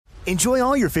Enjoy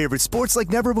all your favorite sports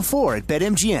like never before at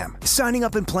BetMGM. Signing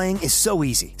up and playing is so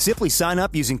easy. Simply sign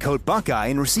up using code Buckeye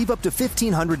and receive up to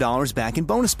 $1,500 back in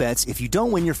bonus bets if you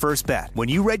don't win your first bet. When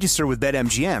you register with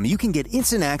BetMGM, you can get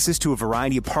instant access to a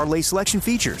variety of parlay selection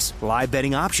features, live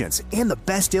betting options, and the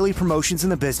best daily promotions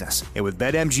in the business. And with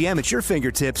BetMGM at your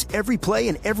fingertips, every play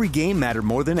and every game matter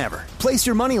more than ever. Place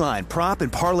your moneyline, prop,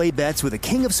 and parlay bets with the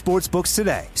king of sportsbooks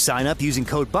today. Sign up using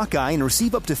code Buckeye and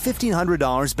receive up to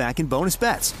 $1,500 back in bonus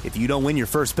bets if you don't win your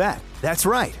first bet. That's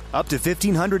right, up to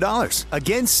 $1,500.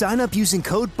 Again, sign up using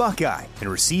code Buckeye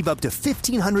and receive up to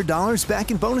 $1,500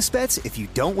 back in bonus bets if you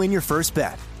don't win your first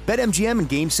bet. BetMGM and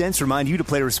GameSense remind you to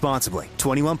play responsibly.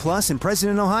 21 plus and present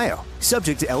in Ohio.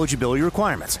 Subject to eligibility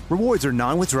requirements. Rewards are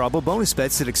non-withdrawable bonus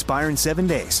bets that expire in 7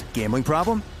 days. Gambling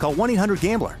problem? Call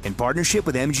 1-800-GAMBLER in partnership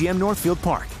with MGM Northfield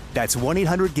Park. That's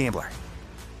 1-800-GAMBLER.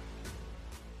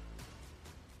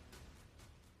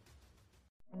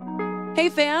 Hey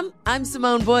fam, I'm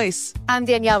Simone Boyce. I'm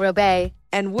Danielle Robay.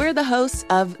 And we're the hosts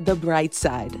of The Bright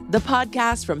Side, the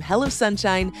podcast from Hello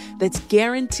Sunshine that's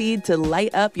guaranteed to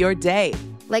light up your day.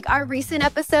 Like our recent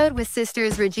episode with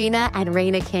sisters Regina and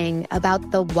Raina King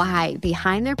about the why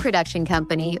behind their production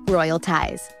company, Royal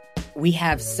Ties. We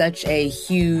have such a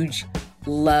huge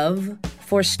love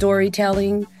for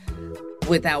storytelling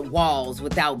without walls,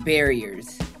 without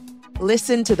barriers.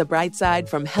 Listen to The Bright Side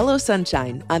from Hello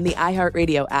Sunshine on the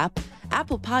iHeartRadio app,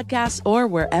 Apple Podcasts, or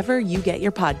wherever you get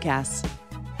your podcasts.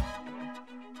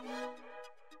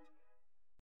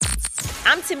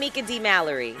 I'm Tamika D.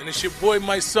 Mallory. And it's your boy,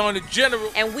 my son, the General.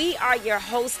 And we are your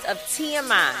hosts of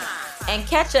TMI. And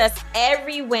catch us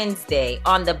every Wednesday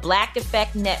on the Black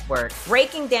Effect Network,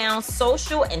 breaking down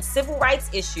social and civil rights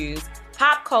issues,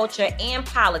 pop culture, and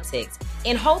politics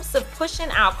in hopes of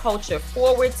pushing our culture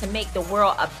forward to make the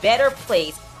world a better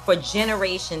place for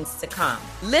generations to come.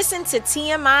 Listen to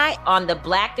TMI on the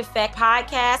Black Effect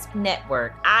Podcast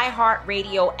Network,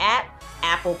 iHeartRadio app,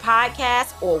 Apple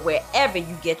Podcasts, or wherever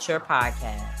you get your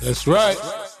podcasts. That's right.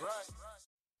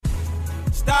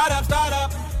 Start up, start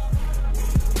up.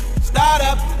 Start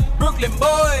up, Brooklyn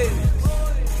boys.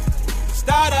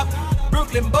 Start up,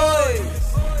 Brooklyn boys.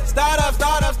 Start up,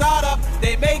 start up, start up.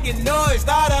 They making noise.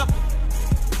 Start up.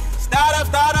 Start up,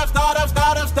 start up, start up,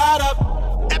 start up, start up.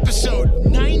 Episode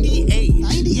 98.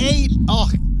 98? Oh,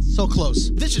 so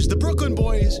close. This is the Brooklyn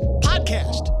Boys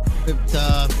podcast.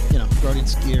 Brody and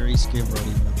Scary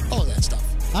Brody. All that stuff.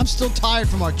 I'm still tired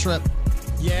from our trip.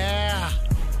 Yeah,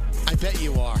 I bet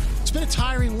you are. It's been a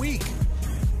tiring week.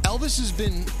 Elvis has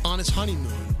been on his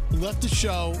honeymoon. He left the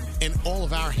show in all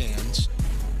of our hands.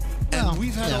 And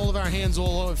we've had all of our hands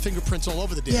all over, fingerprints all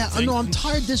over the damn thing. Yeah, I know. I'm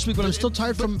tired this week, but I'm still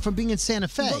tired from being in Santa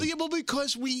Fe. Well,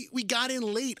 because we got in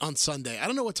late on Sunday. I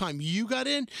don't know what time you got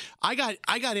in. I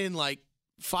got in like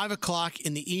 5 o'clock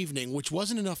in the evening, which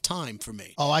wasn't enough time for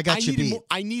me. Oh, I got you beat.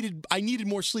 I needed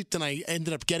more sleep than I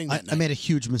ended up getting that night. I made a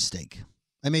huge mistake.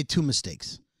 I made two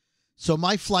mistakes. So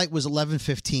my flight was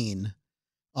 11:15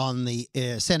 on the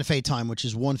Santa Fe time, which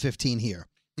is 1:15 here.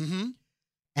 Mm-hmm.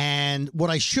 And what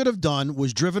I should have done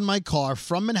was driven my car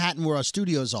from Manhattan, where our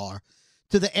studios are,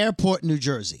 to the airport in New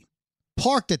Jersey.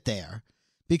 Parked it there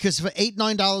because for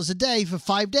 $8-9 a day for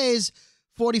 5 days,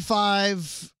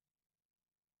 $45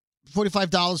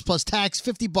 plus tax,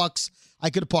 $50, I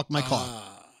could have parked my car.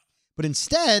 But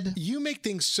instead... You make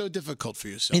things so difficult for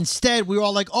yourself. Instead, we were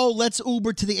all like, oh, let's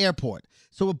Uber to the airport.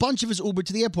 So a bunch of us Ubered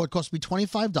to the airport. Cost me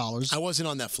 $25. I wasn't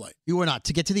on that flight. You were not.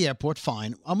 To get to the airport,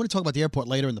 fine. I'm going to talk about the airport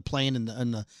later and the plane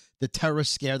and the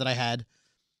terrorist scare that I had.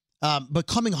 But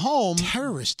coming home...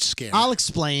 Terrorist scare? I'll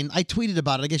explain. I tweeted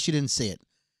about it. I guess you didn't see it.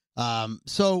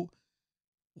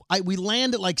 We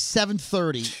land at like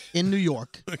 7:30 in New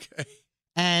York. Okay.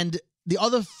 And the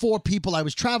other 4 people I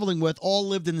was traveling with all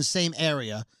lived in the same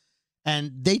area.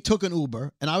 And they took an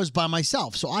Uber, and I was by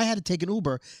myself. So I had to take an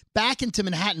Uber back into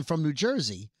Manhattan from New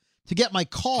Jersey to get my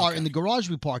car in the garage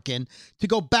we park in to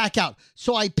go back out.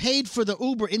 So I paid for the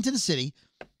Uber into the city,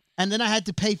 and then I had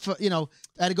to pay for, I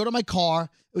had to go to my car.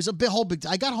 It was a whole big.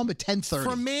 I got home at 10:30.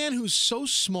 For a man who's so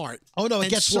smart. Oh no,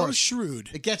 it gets worse. So shrewd.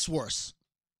 It gets worse.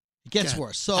 It gets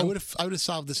worse. So I would have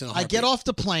solved this in a heartbeat. I get off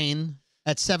the plane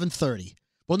at 7:30.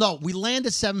 Well, no, we land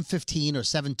at 7:15 or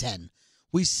 7:10.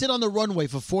 We sit on the runway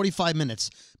for 45 minutes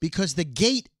because the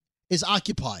gate is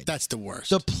occupied. That's the worst.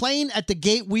 The plane at the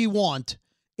gate we want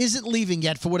isn't leaving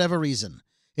yet for whatever reason.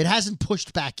 It hasn't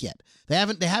pushed back yet. They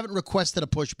haven't requested a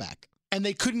pushback. And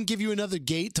they couldn't give you another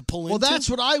gate to pull into? Well, that's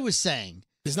what I was saying.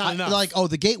 It's not enough. Like,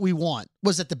 the gate we want.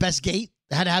 Was it the best gate?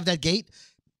 They had to have that gate?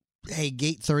 Hey,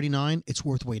 gate 39, it's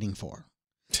worth waiting for.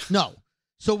 No.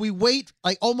 So we wait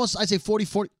like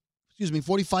 45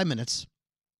 minutes.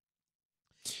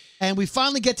 And we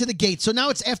finally get to the gate. So now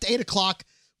it's after 8 o'clock.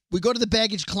 We go to the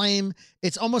baggage claim.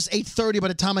 It's almost 8:30 by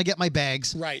the time I get my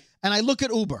bags. Right. And I look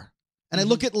at Uber. And I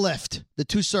look at Lyft, the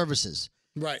two services.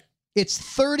 Right. It's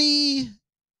 $31,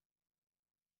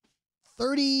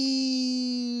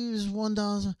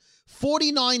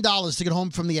 $49 to get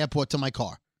home from the airport to my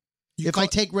car. If I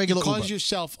take regular Uber. You Uber. cause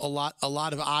yourself a lot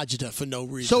of agita for no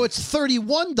reason. So it's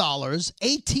 $31,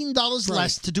 $18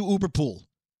 less to do Uber Pool.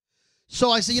 So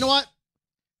I said, you know what?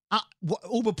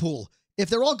 Uber Pool. If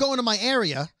they're all going to my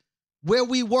area, where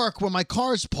we work, where my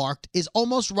car is parked, is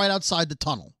almost right outside the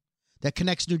tunnel that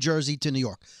connects New Jersey to New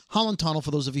York. Holland Tunnel,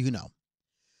 for those of you who know.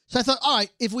 So I thought, all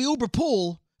right, if we Uber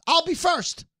Pool, I'll be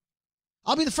first.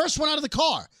 I'll be the first one out of the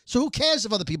car. So who cares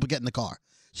if other people get in the car?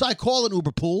 So I call an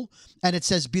Uber Pool, and it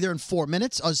says be there in 4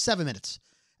 minutes or 7 minutes.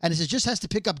 And it says just has to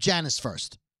pick up Janice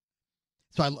first.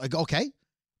 So I go, okay. It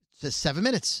says 7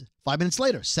 minutes. 5 minutes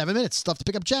later, 7 minutes, stuff to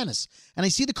pick up Janice. And I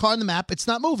see the car on the map. It's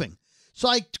not moving. So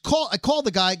I call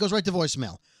the guy. It goes right to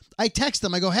voicemail. I text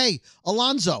him. I go, hey,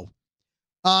 Alonzo,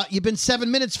 you've been 7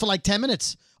 minutes for like 10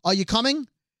 minutes. Are you coming?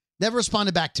 Never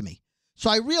responded back to me. So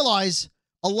I realize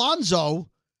Alonzo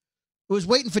was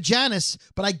waiting for Janice,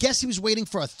 but I guess he was waiting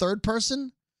for a third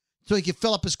person so he could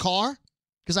fill up his car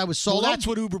because I was solo. Well, that's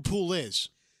what Uber Pool is.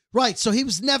 Right. So he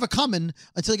was never coming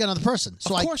until he got another person.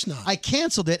 So of course not. I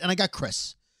canceled it, and I got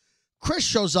Chris. Chris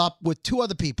shows up with two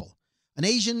other people, an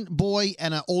Asian boy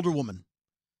and an older woman.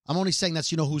 I'm only saying that's,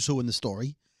 who's who in the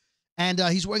story. And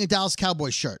he's wearing a Dallas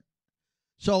Cowboys shirt.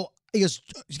 So he goes,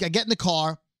 get in the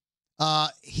car.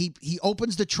 He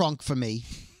opens the trunk for me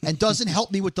and doesn't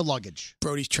help me with the luggage.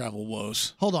 Brody's travel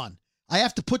woes. Hold on. I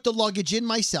have to put the luggage in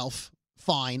myself.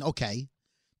 Fine. Okay.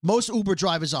 Most Uber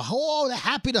drivers are, they're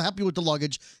happy to help you with the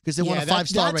luggage because they want a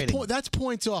 5-star rating. That's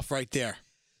points off right there.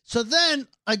 So then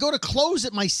I go to close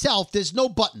it myself. There's no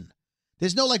button.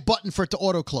 There's no button for it to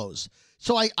auto close.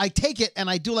 So I take it and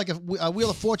I do like a Wheel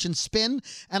of Fortune spin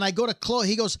and I go to close.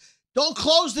 He goes, don't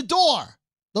close the door.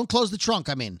 Don't close the trunk,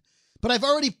 I mean. But I've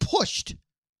already pushed.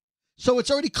 So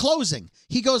it's already closing.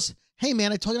 He goes, hey,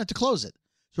 man, I told you not to close it.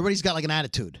 So already's got an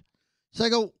attitude. So I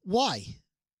go, why?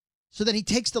 So then he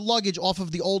takes the luggage off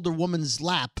of the older woman's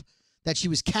lap that she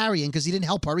was carrying because he didn't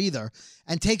help her either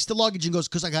and takes the luggage and goes,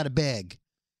 because I got a bag.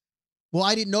 Well,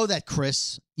 I didn't know that,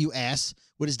 Chris, you ass,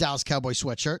 with his Dallas Cowboy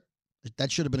sweatshirt.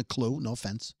 That should have been a clue. No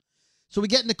offense. So we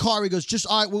get in the car. He goes,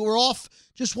 all right, we're off.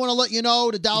 Just want to let you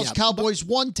know the Dallas Cowboys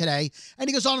won today. And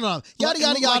he goes on and on. Yada,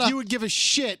 yada, yada. Like you would give a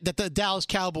shit that the Dallas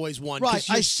Cowboys won. Right.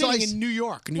 You're sitting in New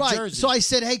York, New Jersey. So I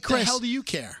said, hey, Chris. The hell do you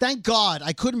care? Thank God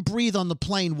I couldn't breathe on the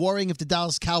plane worrying if the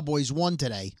Dallas Cowboys won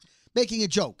today. Making a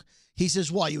joke. He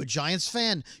says, why, you a Giants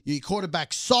fan? Your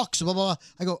quarterback sucks, blah, blah, blah.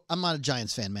 I go, I'm not a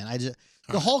Giants fan, man.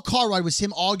 The whole car ride was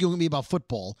him arguing with me about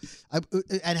football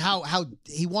and how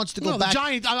he wants to go back. The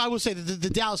Giants, I will say that the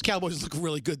Dallas Cowboys look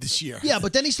really good this year. Yeah,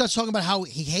 but then he starts talking about how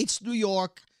he hates New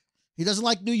York. He doesn't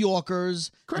like New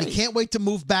Yorkers. Great. He can't wait to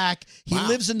move back. He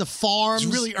lives in the farms.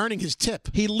 He's really earning his tip.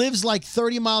 He lives like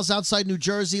 30 miles outside New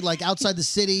Jersey, like outside the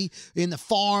city, in the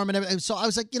farm and everything. So I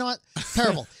was like, you know what?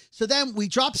 Terrible. So then he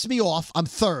drops me off. I'm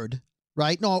third,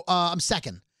 right? No, I'm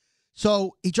second.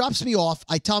 So he drops me off.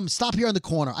 I tell him, stop here in the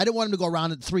corner. I didn't want him to go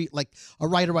around at 3, like a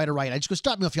right. I just go,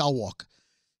 stop me off, y'all walk.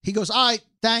 He goes, all right,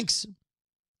 thanks.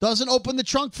 Doesn't open the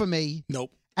trunk for me.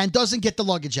 Nope. And doesn't get the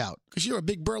luggage out. Because you're a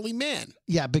big burly man.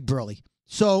 Yeah, big burly.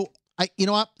 So you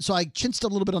know what? So I chinched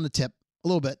him a little bit on the tip, a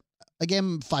little bit. I gave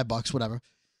him $5, whatever.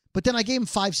 But then I gave him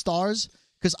 5 stars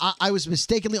because I was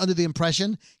mistakenly under the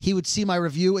impression he would see my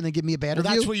review and then give me a bad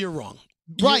review. That's where you're wrong.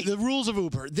 Right. The rules of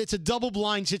Uber. It's a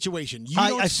double-blind situation.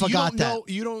 I forgot that.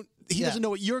 He doesn't know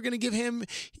what you're going to give him.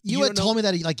 You had told me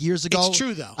that like years ago. It's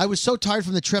true, though. I was so tired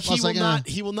from the trip. I was like,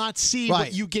 he will not see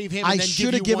what you gave him. I And then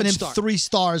should have give you given him 1 star. 3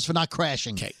 stars for not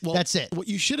crashing. Okay, well, that's it. What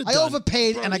you should have I done.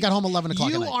 overpaid and I got home 11 o'clock.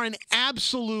 You at night. are an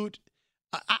absolute.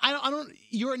 I don't.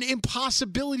 You're an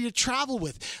impossibility to travel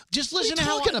with. Just listen to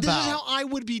talking this about? is how I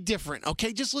would be different.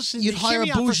 Okay, just listen. You'd hear hire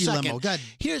me a out for bougie second. limo. Go ahead.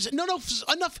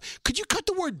 Enough. Could you cut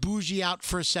the word bougie out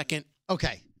for a second?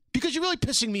 Okay. Because you're really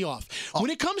pissing me off.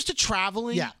 When it comes to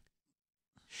traveling,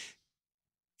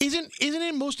 isn't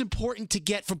it most important to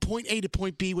get from point A to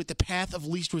point B with the path of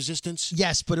least resistance?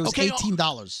 Yes, but it was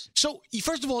 $18. So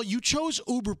first of all, you chose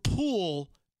Uber Pool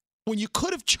when you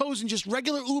could have chosen just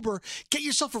regular Uber. Get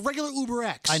yourself a regular Uber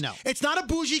X. I know. It's not a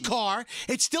bougie car.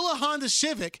 It's still a Honda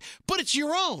Civic, but it's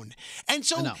your own. And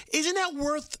so isn't that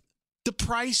worth the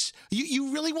price?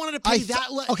 You really wanted to pay that?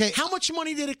 Okay. How much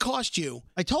money did it cost you?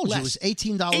 I told you it was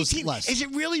 $18 less. Is it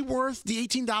really worth the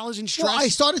 $18 in stress? Well, I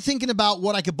started thinking about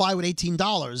what I could buy with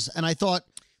 $18, and I thought,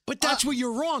 But that's where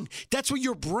you're wrong. That's where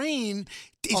your brain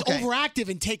is overactive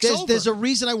and takes over. There's a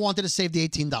reason I wanted to save the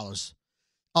 $18.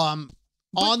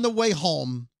 On the way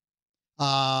home,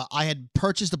 I had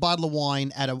purchased a bottle of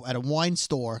wine at a wine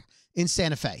store in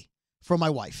Santa Fe for my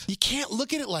wife. You can't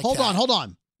look at it like hold that. Hold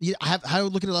on. How do I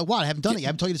look at it like what? I haven't done it. I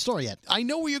haven't told you the story yet. I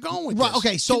know where you're going with this.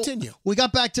 Okay, so continue. We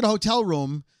got back to the hotel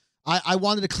room. I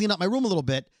wanted to clean up my room a little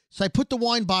bit, so I put the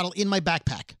wine bottle in my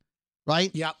backpack,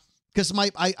 right? Yep. Because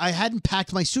I hadn't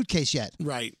packed my suitcase yet.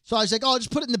 Right. So I was like, I'll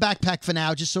just put it in the backpack for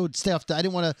now, just so it'd stay off. I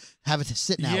didn't want to have it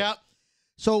sitting out. Yep.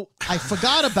 So I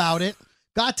forgot about it,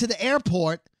 got to the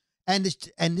airport, and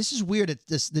this is weird.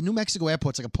 The New Mexico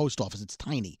airport's like a post office. It's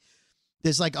tiny.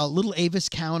 There's like a little Avis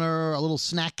counter, a little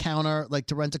snack counter, like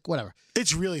to rent whatever.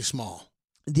 It's really small.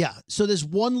 Yeah. So there's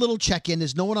one little check-in.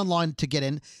 There's no one online to get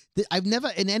in. I've never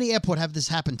in any airport have this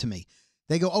happen to me.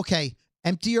 They go, okay,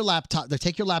 empty your laptop. They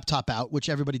take your laptop out, which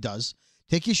everybody does.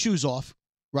 Take your shoes off,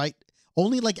 right?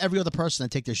 Only like every other person that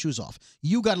take their shoes off.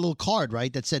 You got a little card,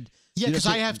 right, that said... Yeah, because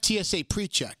I have TSA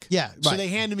pre-check. Yeah, right. So they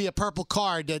handed me a purple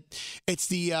card that it's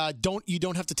the you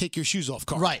don't have to take your shoes off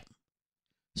card. Right.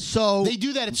 So they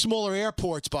do that at smaller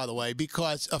airports, by the way,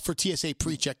 because for TSA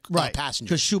pre-check passengers.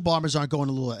 Because shoe bombers aren't going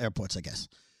to little airports, I guess.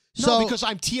 No, because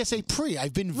I'm TSA pre.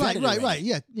 I've been vetted. Right.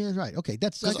 Yeah, right. Okay,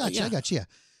 I got you. Yeah.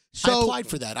 So I applied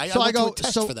for that. I went to a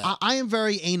test for that. I am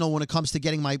very anal when it comes to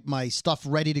getting my stuff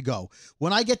ready to go.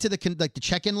 When I get to the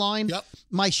check-in line,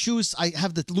 my shoes, I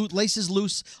have the laces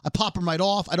loose. I pop them right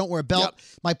off. I don't wear a belt. Yep.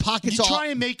 My pockets you try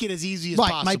and make it as easy as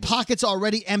possible. My pockets are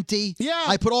already empty. Yeah.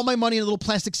 I put all my money in a little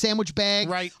plastic sandwich bag.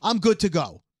 Right. I'm good to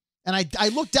go. And I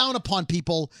look down upon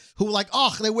people who are like,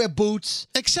 oh, they wear boots.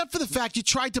 Except for the fact you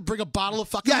tried to bring a bottle of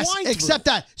fucking wine through. Except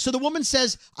that. So the woman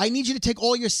says, I need you to take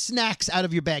all your snacks out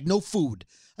of your bag. No food.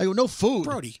 I go, no food.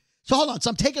 Brody. So hold on. So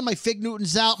I'm taking my Fig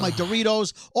Newtons out, my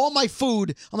Doritos, all my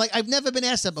food. I'm like, I've never been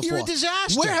asked that before. You're a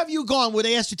disaster. Where have you gone where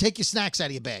they asked you to take your snacks out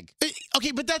of your bag?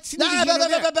 Okay, but that's neither here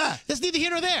nor there. That's neither here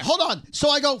nor there. Hold on.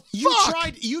 So I go,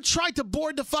 You tried to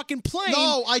board the fucking plane.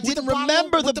 No, I didn't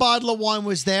remember the bottle of wine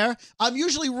was there. I'm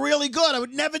usually really good. I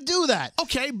would never do that.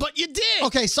 Okay, but you did.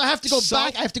 Okay, so I have to go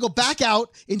back. I have to go back out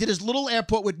into this little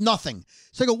airport with nothing.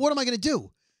 So I go, what am I going to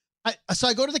do? So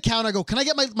I go to the counter. I go, can I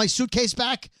get my suitcase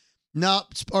back? No,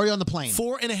 it's already on the plane.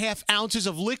 4.5 ounces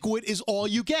of liquid is all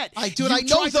you get. I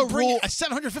know the rule. A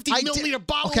 750 milliliter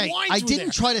bottle of wine. I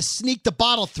didn't try to sneak the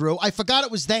bottle through. I forgot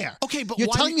it was there. Okay, but you're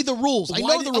telling me the rules. I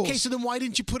know the rules. Okay, so then why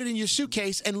didn't you put it in your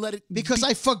suitcase and let it? Because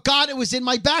I forgot it was in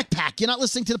my backpack. You're not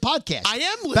listening to the podcast. I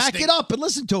am listening. Back it up and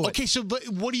listen to it. Okay, so but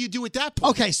what do you do at that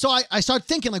point? Okay, so I started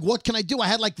thinking like, what can I do? I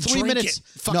had like 3 minutes.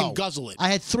 Fucking guzzle it. I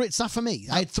had 3. It's not for me.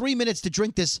 I had 3 minutes to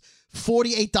drink this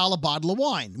 $48 bottle of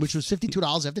wine, which was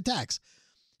 $52 after tax.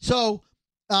 So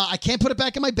I can't put it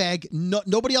back in my bag.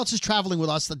 Nobody else is traveling with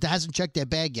us that hasn't checked their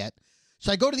bag yet.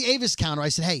 So I go to the Avis counter. I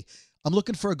said, hey, I'm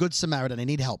looking for a good Samaritan. I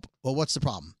need help. Well, what's the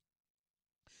problem?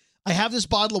 I have this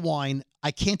bottle of wine.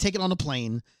 I can't take it on a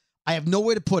plane. I have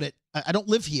nowhere to put it. I don't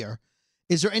live here.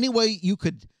 Is there any way you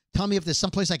could tell me if there's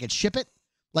some place I could ship it?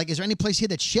 Like, is there any place here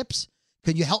that ships?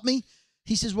 Can you help me?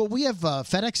 He says, well, we have a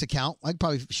FedEx account. I could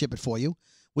probably ship it for you.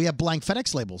 We have blank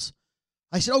FedEx labels.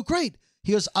 I said, oh, great.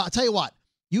 He goes, I'll tell you what.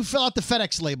 You fill out the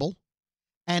FedEx label,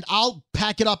 and I'll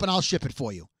pack it up and I'll ship it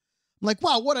for you. I'm like,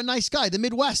 wow, what a nice guy. The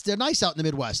Midwest, they're nice out in the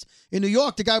Midwest. In New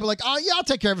York, the guy would be like, oh, yeah, I'll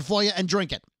take care of it for you and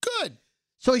drink it. Good.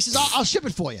 So he says, I'll ship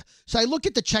it for you. So I look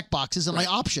at the check boxes and my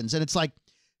options, and it's like,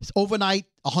 it's overnight,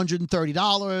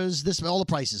 $130, this, all the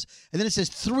prices. And then it says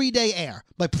 3-day air.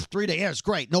 Like, 3-day air is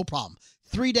great, no problem.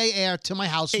 3-day air to my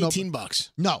house.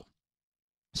 $18. No.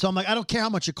 So I'm like, I don't care how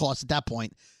much it costs at that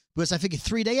point, because I figured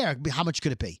 3-day air, how much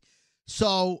could it be?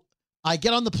 So I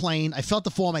get on the plane. I fill out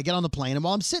the form. I get on the plane. And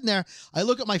while I'm sitting there, I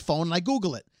look at my phone and I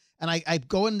Google it. And I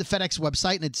go in the FedEx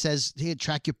website and it says, here,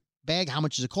 track your bag. How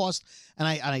much does it cost? And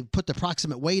I put the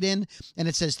approximate weight in. And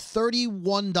it says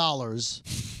 $31.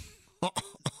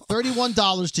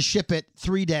 $31 to ship it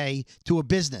 3-day to a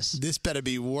business. This better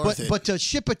be worth it. But to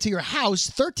ship it to your house,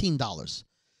 $13.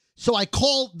 So I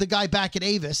called the guy back at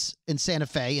Avis in Santa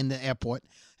Fe in the airport.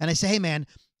 And I say, hey, man,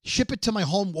 ship it to my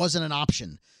home wasn't an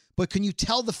option. But can you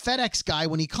tell the FedEx guy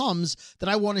when he comes that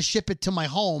I want to ship it to my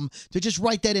home to just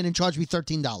write that in and charge me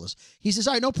 $13? He says,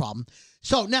 all right, no problem.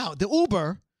 So now the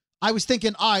Uber, I was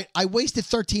thinking, all right, I wasted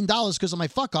 $13 because of my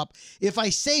fuck up. If I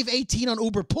save $18 on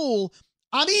Uber Pool,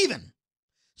 I'm even.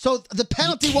 So the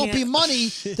penalty won't be money.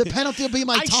 The penalty will be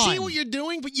my time. I see what you're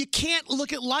doing, but you can't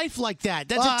look at life like that.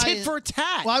 That's a tit for a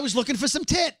tat. Well, I was looking for some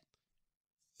tit.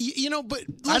 But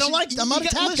listen, I'm not a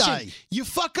tap guy. You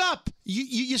fuck up.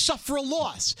 You suffer a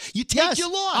loss. You take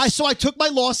your loss. So I took my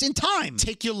loss in time.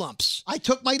 Take your lumps. I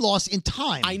took my loss in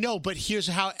time. I know, but here's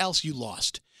how else you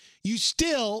lost. You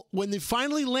still, when they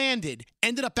finally landed,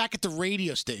 ended up back at the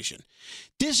radio station.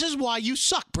 This is why you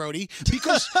suck, Brody,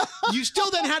 because you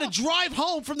still then had to drive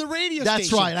home from the radio station.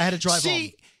 That's right. I had to drive home.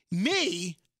 See,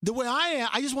 me, the way I am,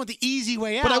 I just want the easy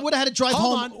way out. But I would have had to drive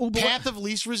home. On, path of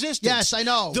least resistance. Yes, I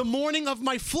know. The morning of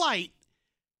my flight,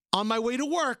 on my way to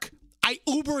work, I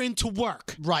Uber into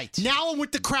work. Right. Now I'm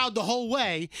with the crowd the whole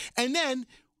way. And then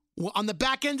on the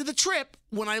back end of the trip,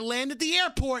 when I land at the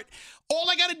airport, all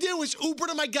I got to do is Uber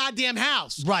to my goddamn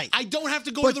house. Right. I don't have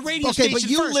to go to the radio station but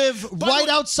you first. live right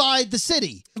outside the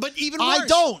city. But even worse. I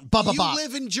don't. You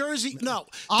live in Jersey. No.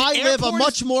 I live a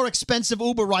much more expensive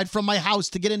Uber ride from my house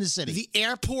to get in the city. The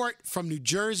airport from New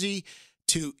Jersey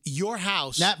to your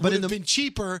house would have been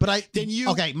cheaper than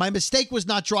you. Okay, my mistake was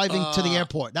not driving to the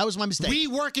airport. That was my mistake. We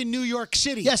work in New York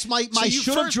City. Yes, I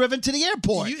should have driven to the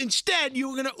airport. Instead, you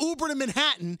were going to Uber to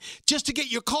Manhattan just to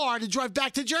get your car to drive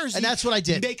back to Jersey. And that's what I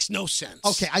did. Makes no sense.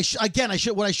 Okay,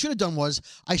 what I should have done was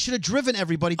I should have driven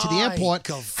everybody to the airport,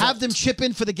 have them chip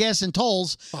in for the gas and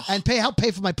tolls, and help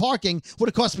pay for my parking. Would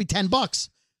have cost me $10.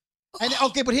 And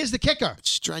okay, but here's the kicker.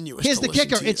 It's strenuous. Here's the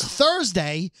kicker. It's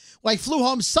Thursday. I flew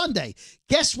home Sunday.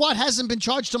 Guess what hasn't been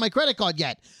charged to my credit card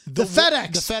yet? The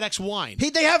FedEx. The FedEx wine.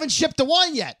 They haven't shipped the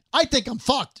wine yet. I think I'm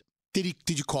fucked. Did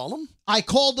you call him? I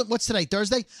called him. What's today?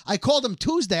 Thursday. I called him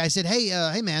Tuesday. I said,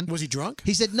 "Hey, man." Was he drunk?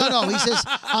 He said, "No." He says,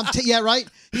 yeah, right."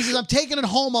 He says, "I'm taking it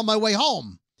home on my way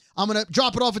home. I'm going to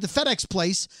drop it off at the FedEx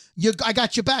place. I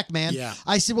got your back, man." Yeah.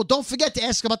 I said, "Well, don't forget to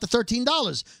ask about the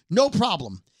 $13. No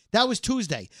problem." That was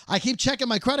Tuesday. I keep checking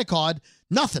my credit card.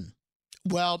 Nothing.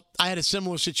 Well, I had a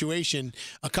similar situation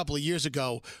a couple of years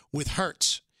ago with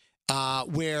Hertz,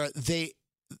 where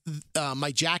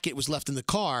my jacket was left in the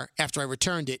car after I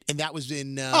returned it, and that was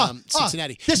in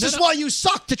Cincinnati. This is why you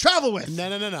suck to travel with.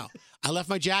 No. I left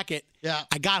my jacket. Yeah.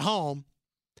 I got home.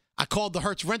 I called the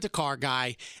Hertz rent-a-car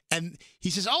guy, and he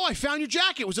says, "Oh, I found your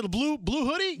jacket. Was it a blue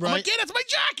hoodie?" Right. I'm like, "Yeah, that's my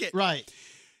jacket." Right.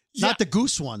 Yeah. Not the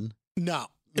goose one. No.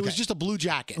 It was just a blue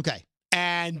jacket. Okay.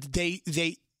 And they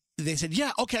said,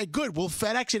 "Yeah, okay, good. We'll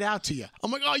FedEx it out to you." I'm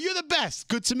like, "Oh, you're the best.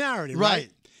 Good Samaritan." Right.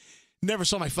 Never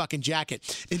saw my fucking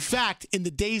jacket. In fact, in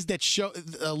the days that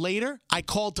later, I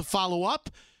called to follow up.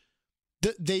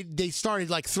 They started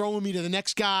like throwing me to the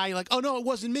next guy. Like, "Oh, no, it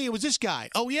wasn't me. It was this guy."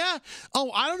 "Oh, yeah?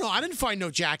 Oh, I don't know. I didn't find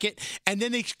no jacket." And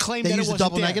then they claimed that it wasn't a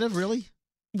double there. Negative, really?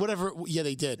 Whatever. Yeah,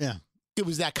 they did. Yeah. It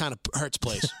was that kind of Hertz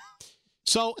place.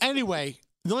 So anyway,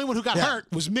 the only one who got hurt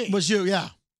was me. Was you, yeah.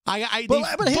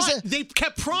 They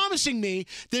kept promising me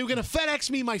they were going to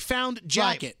FedEx me my found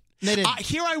jacket. Right. They didn't.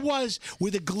 Here I was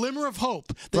with a glimmer of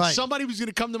hope that somebody was going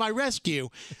to come to my rescue.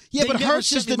 Yeah, but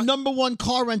Hertz is the number one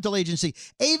car rental agency.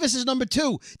 Avis is number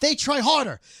 2. They try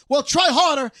harder. Well, try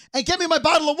harder and get me my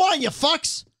bottle of wine, you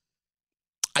fucks.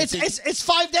 It's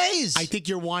 5 days. I think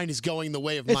your wine is going the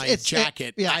way of my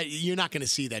jacket. You're not going to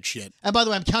see that shit. And by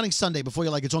the way, I'm counting Sunday before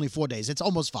you're like, it's only 4 days. It's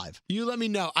almost 5. You let me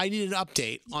know. I need an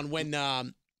update on when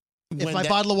my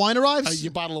bottle of wine arrives?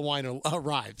 Your bottle of wine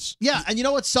arrives. Yeah, and you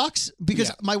know what sucks?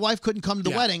 Because my wife couldn't come to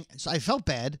the wedding, so I felt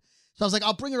bad. So I was like,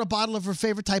 I'll bring her a bottle of her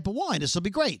favorite type of wine. This will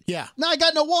be great. Yeah. Now I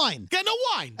got no wine.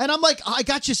 And I'm like, I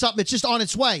got you something. It's just on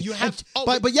its way. You have.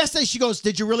 But yesterday she goes,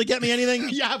 "Did you really get me anything?"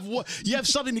 You have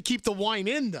something to keep the wine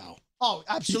in, though. Oh,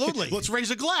 absolutely. Let's raise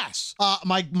a glass.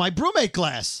 My Brewmate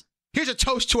glass. Here's a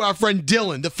toast to our friend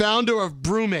Dylan, the founder of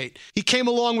Brewmate. He came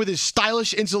along with his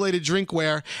stylish insulated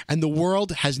drinkware, and the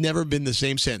world has never been the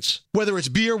same since. Whether it's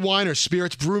beer, wine, or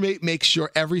spirits, Brewmate makes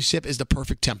sure every sip is the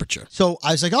perfect temperature. So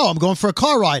I was like, I'm going for a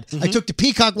car ride. I took the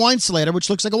Peacock wine insulator, which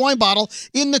looks like a wine bottle,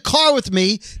 in the car with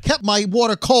me, kept my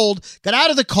water cold, got out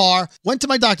of the car, went to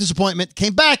my doctor's appointment,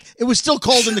 came back. It was still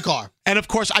cold in the car. And, of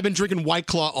course, I've been drinking White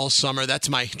Claw all summer. That's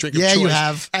my drink of choice. Yeah, you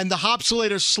have. And the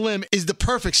Hopsulator Slim is the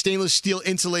perfect stainless steel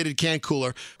insulated can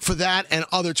cooler for that and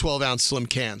other 12-ounce slim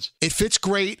cans. It fits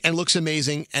great and looks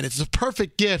amazing, and it's a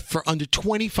perfect gift for under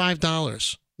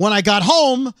 $25. When I got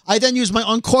home, I then used my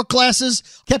uncorked glasses,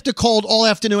 kept it cold all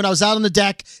afternoon. I was out on the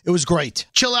deck. It was great.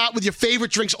 Chill out with your favorite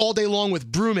drinks all day long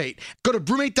with Brewmate. Go to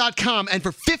brewmate.com, and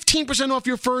for 15% off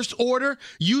your first order,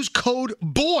 use code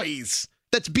BOYS.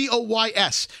 That's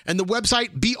BOYS. And the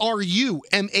website, BRUMATE.com.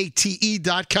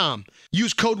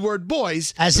 Use code word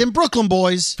BOYS. As in Brooklyn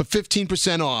Boys. For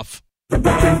 15% off. The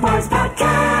Brooklyn Boys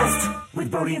Podcast with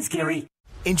Brody and Scary.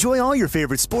 Enjoy all your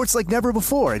favorite sports like never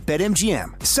before at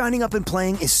BetMGM. Signing up and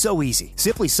playing is so easy.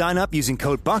 Simply sign up using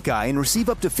code Buckeye and receive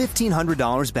up to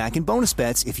 $1,500 back in bonus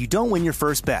bets if you don't win your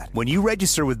first bet. When you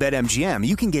register with BetMGM,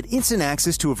 you can get instant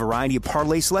access to a variety of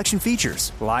parlay selection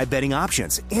features, live betting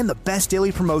options, and the best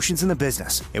daily promotions in the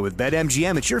business. And with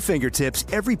BetMGM at your fingertips,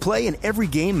 every play and every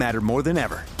game matter more than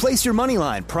ever. Place your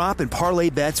moneyline, prop, and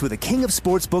parlay bets with the king of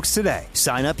sportsbooks today.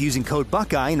 Sign up using code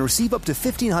Buckeye and receive up to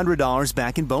 $1,500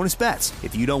 back in bonus bets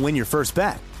if you don't win your first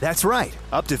bet. That's right,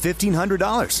 up to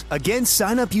 $1,500. Again,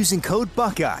 sign up using code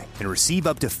Buckeye and receive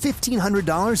up to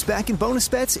 $1,500 back in bonus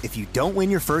bets if you don't win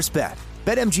your first bet.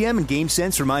 BetMGM and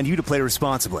GameSense remind you to play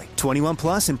responsibly. 21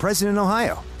 plus and present in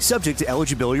Ohio. Subject to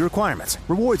eligibility requirements.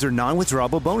 Rewards are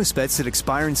non-withdrawable bonus bets that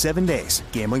expire in 7 days.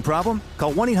 Gambling problem?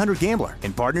 Call 1-800-GAMBLER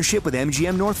in partnership with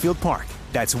MGM Northfield Park.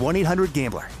 That's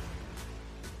 1-800-GAMBLER.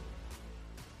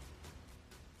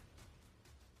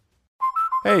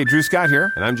 Hey, Drew Scott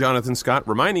here, and I'm Jonathan Scott,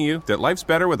 reminding you that life's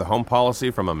better with a home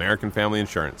policy from American Family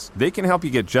Insurance. They can help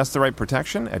you get just the right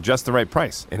protection at just the right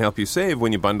price and help you save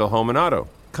when you bundle home and auto.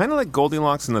 Kind of like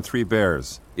Goldilocks and the Three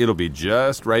Bears. It'll be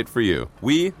just right for you.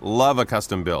 We love a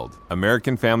custom build.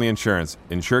 American Family Insurance.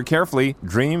 Insure carefully,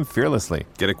 dream fearlessly.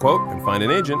 Get a quote and find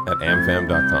an agent at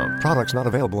amfam.com. Products not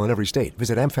available in every state.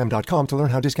 Visit amfam.com to learn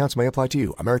how discounts may apply to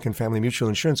you. American Family Mutual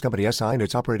Insurance Company, SI, and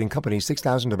its operating company,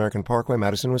 6000 American Parkway,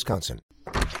 Madison, Wisconsin.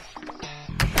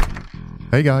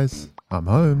 Hey guys, I'm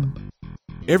home.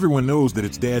 Everyone knows that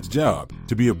it's Dad's job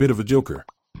to be a bit of a joker.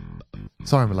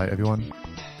 Sorry I'm late, everyone.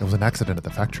 There was an accident at the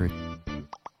factory.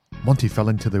 Monty fell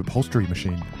into the upholstery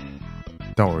machine.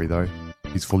 Don't worry though,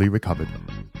 he's fully recovered.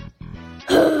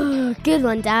 Good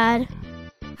one, Dad.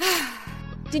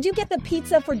 Did you get the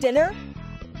pizza for dinner?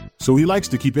 So he likes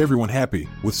to keep everyone happy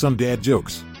with some dad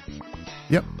jokes.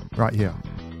 Yep, right here.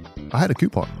 I had a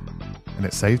coupon, and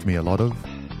it saved me a lot of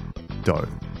dough.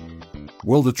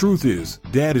 Well, the truth is,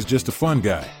 Dad is just a fun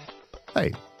guy.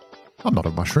 Hey, I'm not a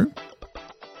mushroom.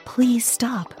 Please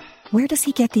stop. Where does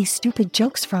he get these stupid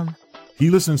jokes from?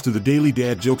 He listens to the Daily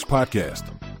Dad Jokes podcast.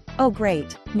 Oh,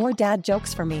 great. More dad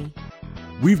jokes for me.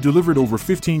 We've delivered over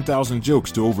 15,000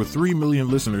 jokes to over 3 million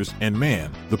listeners, and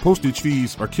man, the postage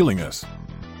fees are killing us.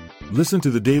 Listen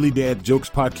to the Daily Dad Jokes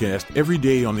podcast every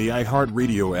day on the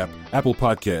iHeartRadio app, Apple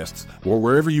Podcasts, or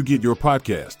wherever you get your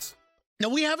podcasts. Now,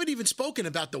 we haven't even spoken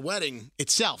about the wedding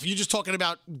itself. You're just talking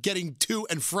about getting to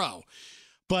and fro.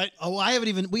 But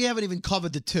we haven't even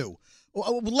covered the two.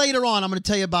 Later on, I'm going to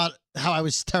tell you about how I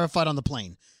was terrified on the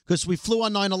plane because we flew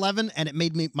on 9/11 and it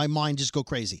made my mind just go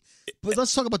crazy. But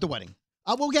let's talk about the wedding.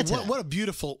 We'll get to that. What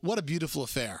a beautiful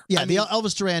affair. Yeah, the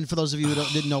Elvis Duran. For those of you who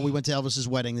didn't know, we went to Elvis's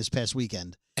wedding this past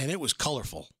weekend, and it was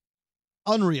colorful,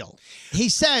 unreal. He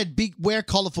said, "Wear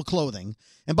colorful clothing."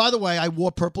 And by the way, I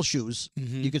wore purple shoes.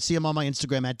 Mm-hmm. You can see them on my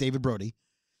Instagram at David Brody,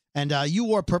 and you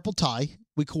wore a purple tie.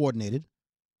 We coordinated.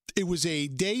 It was a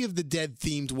Day of the Dead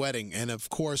themed wedding, and of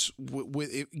course,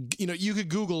 you could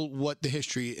Google what the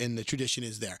history and the tradition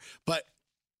is there. But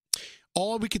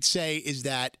all we could say is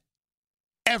that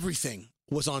everything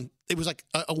was on. It was like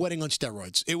a wedding on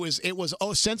steroids. It was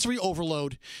sensory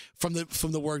overload from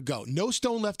the word go. No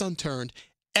stone left unturned.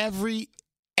 Every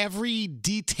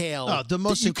detail. The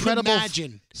most incredible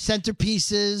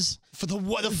centerpieces for the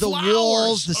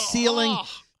walls, the ceiling.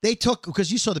 They took,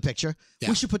 because you saw the picture. Yeah.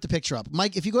 We should put the picture up.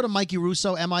 Mike, if you go to Mikey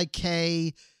Russo,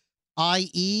 Mikie.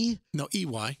 No,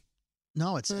 EY.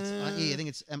 No, it's IE. I think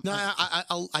it's M. No,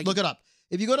 I'll look it up.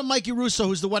 If you go to Mikey Russo,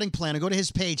 who's the wedding planner, go to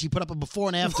his page. He put up a before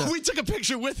and after. We took a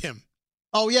picture with him.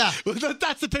 Oh, yeah.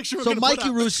 That's the picture we're going to put up. So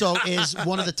Mikey Russo is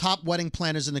one of the top wedding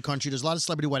planners in the country. There's a lot of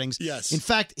celebrity weddings. Yes. In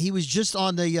fact, he was just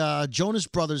on the Jonas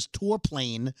Brothers tour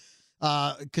plane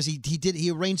because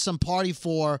he arranged some party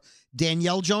for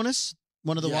Danielle Jonas,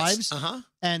 one of the wives. Uh-huh.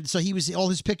 And so he was all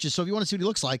his pictures. So if you want to see what he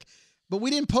looks like. But we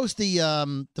didn't post the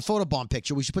photobomb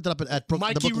picture. We should put that up at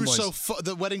Mikey the Brooklyn Russo, Boys.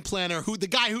 The wedding planner, the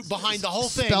guy who behind the whole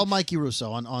thing. Spell Mikey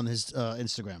Russo on his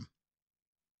Instagram.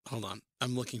 Hold on.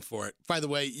 I'm looking for it. By the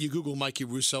way, you Google Mikey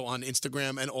Russo on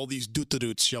Instagram and all these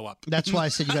doot-a-doots show up. That's why I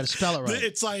said you got to spell it right.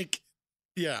 It's like,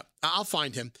 yeah, I'll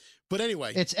find him. But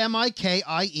anyway. It's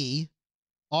Mikierusso.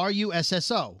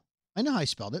 I know how I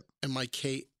spelled it.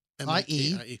 Mikie.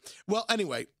 Well,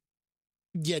 anyway.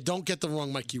 Yeah, don't get the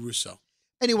wrong Mikey Russo.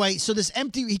 Anyway, so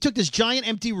he took this giant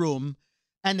empty room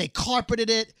and they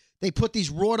carpeted it. They put these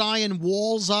wrought iron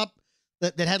walls up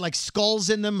that had like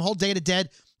skulls in them, whole Day of the Dead.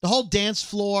 The whole dance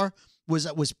floor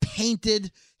was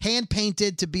painted, hand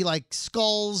painted to be like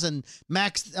skulls and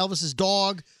Max, Elvis's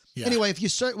dog. Yeah. Anyway, if you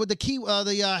search with the key,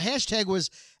 the hashtag was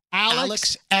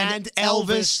Alex and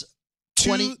Elvis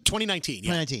 2019.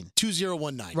 Yeah. 2019.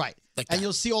 2019. Right. Like and that.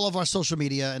 you'll see all of our social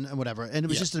media and whatever. And it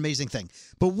was just an amazing thing.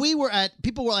 But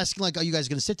people were asking, like, are you guys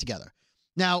going to sit together?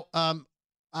 Now,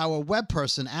 our web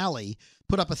person, Allie,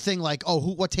 put up a thing like,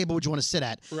 what table would you want to sit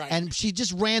at? Right. And she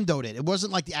just randoed it. It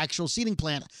wasn't like the actual seating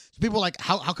plan. So people were like,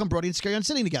 how come Brody and Scary aren't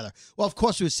sitting together? Well, of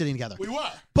course we were sitting together. We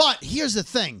were. But here's the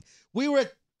thing. We were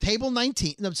at table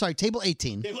 18.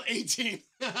 Table 18.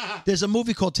 There's a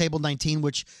movie called Table 19,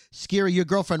 which Scary, your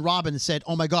girlfriend Robin, said,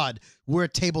 oh my God, we're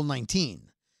at table 19.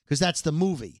 Because that's the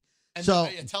movie. And so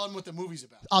tell them what the movie's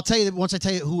about. I'll tell you once I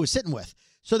tell you who we're sitting with.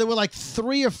 So there were like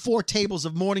 3 or 4 tables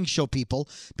of morning show people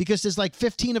because there's like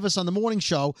 15 of us on the morning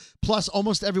show, plus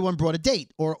almost everyone brought a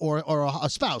date or a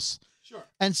spouse. Sure.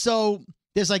 And so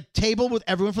there's like table with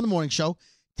everyone from the morning show,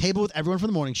 table with everyone from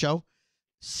the morning show.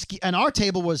 And our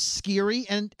table was Scary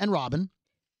and Robin,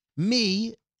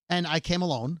 me, and I came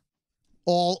alone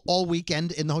all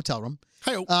weekend in the hotel room.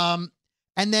 Hi-yo.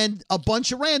 And then a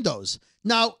bunch of randos.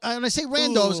 Now, when I say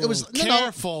randos, it was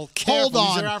careful. Hold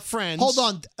on, these are our friends. Hold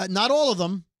on, not all of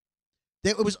them.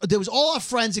 There was all our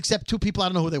friends except 2 people. I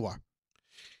don't know who they were.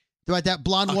 Right, that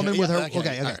blonde woman with her.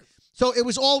 Okay. Right. So it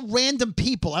was all random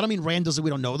people. I don't mean randos that we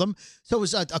don't know them. So it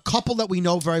was a couple that we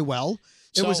know very well.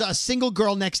 It was a single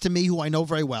girl next to me who I know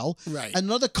very well. Right.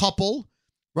 Another couple.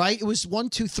 Right? It was 1,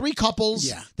 2, 3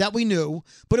 couples that we knew,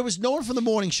 but it was no one from the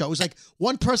morning show. It was like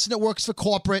one person that works for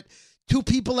corporate. 2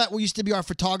 people that used to be our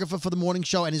photographer for the morning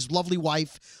show and his lovely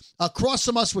wife. Across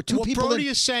from us were 2 people. What Brody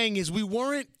is saying is there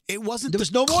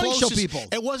was no morning show people.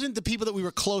 It wasn't the people that we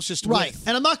were closest right. with.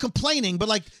 And I'm not complaining, but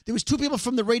like there was 2 people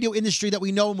from the radio industry that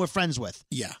we know and we're friends with.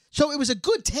 Yeah. So it was a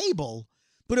good table,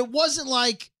 but it wasn't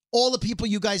like all the people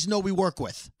you guys know we work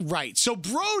with. Right. So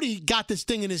Brody got this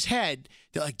thing in his head.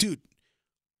 They're like, dude,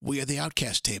 we are the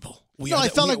outcast table. I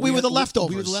felt like we were the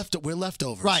leftovers. We're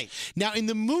leftovers. Right. Now, in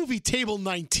the movie Table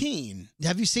 19...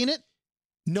 Have you seen it?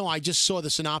 No, I just saw the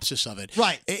synopsis of it.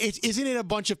 Right. Isn't it a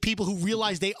bunch of people who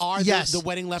realize they are the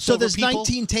wedding leftover So there's people?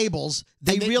 19 tables.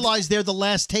 They realize they're the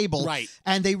last table. Right.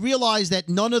 And they realize that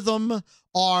none of them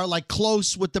are like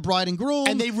close with the bride and groom.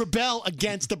 And they rebel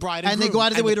against the bride and groom. And they go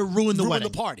out of their way to ruin the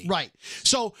wedding. the party. Right.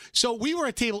 So we were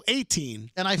at table 18.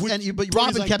 But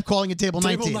Robin kept calling it table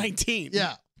 19. Table 19.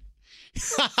 Yeah.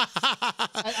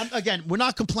 Again, we're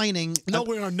not complaining. No,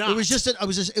 we are not. It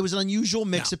was an unusual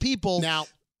mix of people. Now,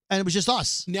 and it was just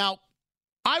us. Now,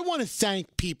 I want to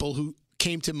thank people who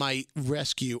came to my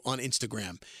rescue on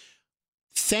Instagram,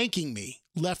 thanking me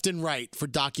left and right for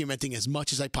documenting as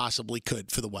much as I possibly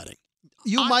could for the wedding.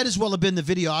 You might as well have been the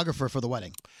videographer for the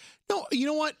wedding. No, you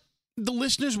know what? The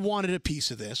listeners wanted a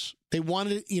piece of this. They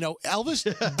wanted, Elvis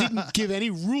didn't give any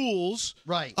rules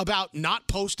about not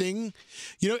posting.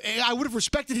 I would have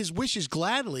respected his wishes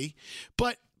gladly,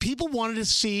 but people wanted to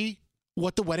see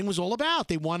what the wedding was all about.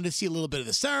 They wanted to see a little bit of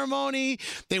the ceremony.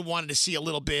 They wanted to see a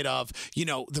little bit of,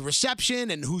 the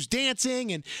reception and who's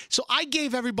dancing. And so I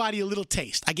gave everybody a little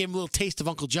taste. I gave them a little taste of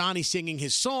Uncle Johnny singing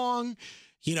his song.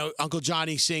 Uncle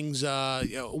Johnny sings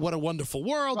What a Wonderful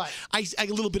World. Right. I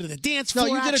a little bit of the dance floor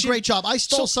No, you did a great job. I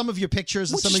stole some of your pictures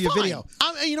and some of your video.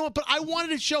 You know what? But I wanted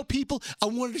to show people. I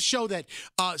wanted to show that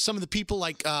some of the people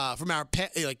from our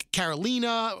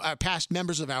Carolina, our past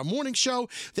members of our morning show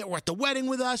that were at the wedding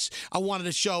with us. I wanted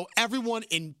to show everyone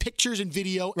in pictures and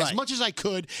video as much as I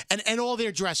could, and all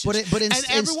their dresses. And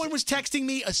everyone was texting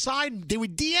me aside. They were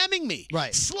DMing me,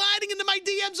 sliding into my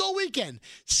DMs all weekend.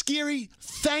 Scary,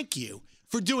 thank you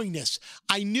for doing this.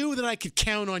 I knew that I could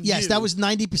count on you. Yes, that was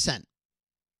 90%.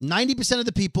 90% of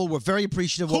the people were very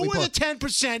appreciative of what we put. Who were the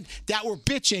 10% that were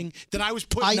bitching that I was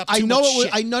putting up too I know much it was,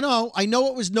 shit? I know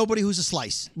it was nobody who's a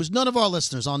slice. It was none of our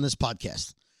listeners on this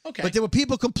podcast. Okay. But there were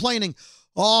people complaining,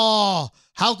 how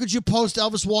could you post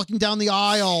Elvis walking down the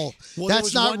aisle? Well,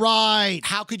 that's not right.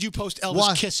 How could you post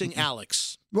Elvis kissing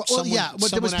Alex? Well,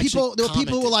 but there were people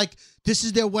who were like, this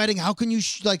is their wedding. How can you,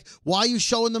 why are you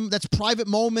showing them? That's private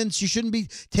moments. You shouldn't be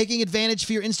taking advantage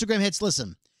for your Instagram hits.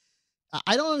 Listen,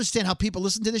 I don't understand how people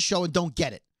listen to this show and don't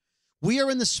get it. We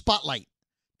are in the spotlight.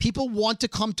 People want to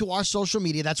come to our social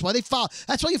media. That's why they follow.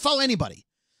 That's why you follow anybody.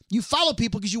 You follow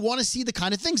people because you want to see the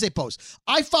kind of things they post.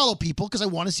 I follow people because I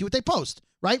want to see what they post,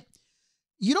 right?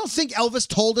 You don't think Elvis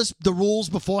told us the rules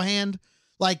beforehand?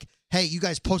 Like, hey, you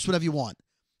guys post whatever you want.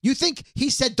 You think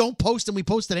he said don't post and we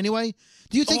posted anyway?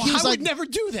 Do you think he was I would never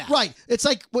do that. Right. It's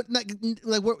like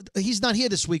he's not here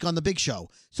this week on the big show.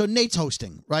 So Nate's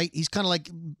hosting, right? He's kind of like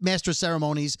master of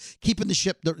ceremonies, keeping the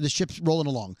ship rolling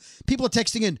along. People are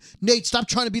texting in, Nate, stop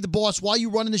trying to be the boss. Why are you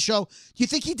running the show? Do you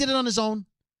think he did it on his own?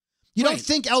 You don't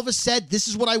think Elvis said, this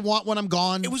is what I want when I'm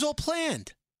gone? It was all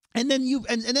planned. And then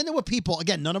and then there were people,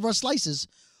 again, none of our slices,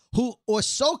 who was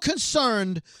so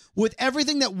concerned with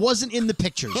everything that wasn't in the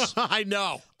pictures. I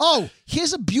know. Oh,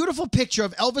 here's a beautiful picture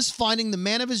of Elvis finding the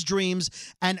man of his dreams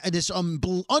and this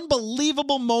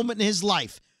unbelievable moment in his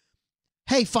life.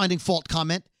 Hey, finding fault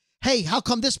comment. Hey, how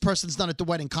come this person's not at the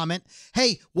wedding comment?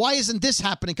 Hey, why isn't this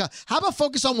happening? How about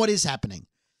focus on what is happening?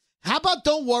 How about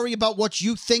don't worry about what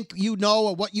you think you know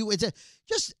or what you...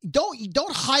 Just don't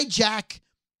hijack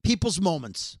people's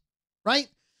moments, right?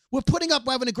 We're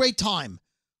having a great time.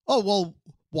 Oh, well,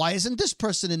 why isn't this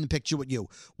person in the picture with you?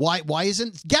 Why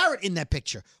isn't Garrett in that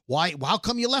picture? How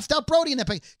come you left out Brody in that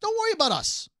picture? Don't worry about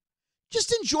us.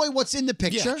 Just enjoy what's in the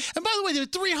picture. Yeah. And by the way, there are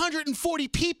 340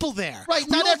 people there. Right,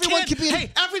 not everyone can be...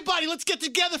 Hey, everybody, let's get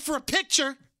together for a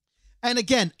picture. And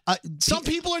again... some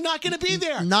people are not going to be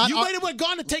there. You might have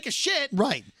gone to take a shit.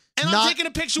 Right. And I'm taking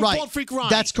a picture with Bald Freak Ronnie.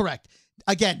 That's correct.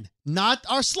 Again, not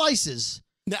our slices...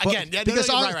 Again, because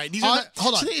right.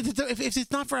 Hold on. If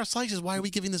it's not for our slices, why are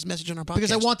we giving this message on our podcast?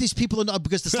 Because I want these people to know.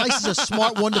 Because the slices are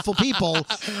smart, wonderful people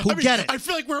who get it. I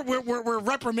feel like we're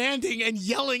reprimanding and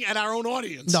yelling at our own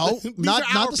audience. No,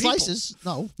 not the slices.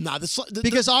 No,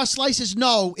 because our slices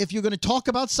know if you're going to talk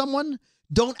about someone,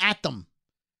 don't at them,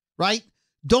 right?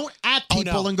 Don't at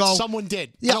people and go. Someone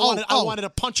did. Yeah. I wanted to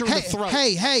punch her in the throat.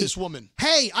 Hey, this woman.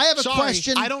 Hey, I have a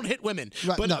question. I don't hit women.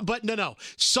 Right, but no.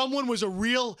 Someone was a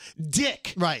real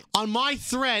dick. Right. On my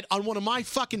thread, on one of my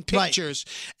fucking pictures,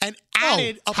 and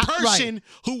added a person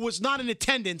who was not in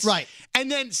attendance. Right. And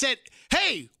then said,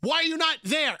 "Hey, why are you not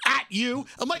there?" At you.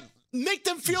 I'm like, make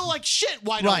them feel like shit.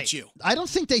 Why don't you? I don't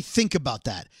think they think about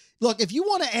that. Look, if you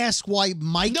want to ask why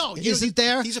Mike isn't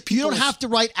there, you don't have to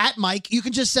write at Mike. You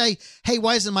can just say, hey,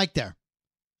 why isn't Mike there?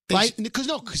 Right?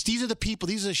 Because these are the people.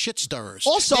 These are the shit stirrers.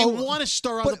 Also, they want to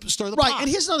stir the right, pot. And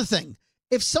here's another thing.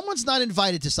 If someone's not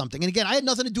invited to something, and again, I had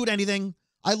nothing to do with anything.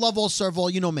 I love all, serve all.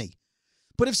 You know me.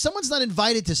 But if someone's not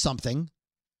invited to something,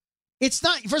 it's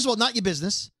not, first of all, not your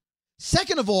business.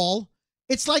 Second of all,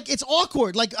 it's like, it's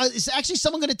awkward. Like, is actually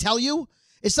someone going to tell you?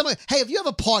 Is someone, hey, if you have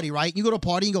a party, right? You go to a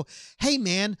party and go, hey,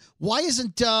 man, why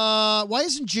isn't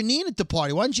Janine at the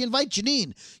party? Why didn't you invite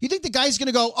Janine? You think the guy's going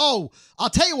to go, oh, I'll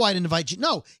tell you why I didn't invite you.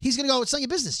 No, he's going to go, it's not your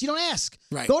business. You don't ask.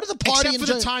 Right. Go to the party. Except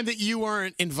for the time that you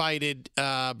weren't invited,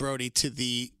 Brody, to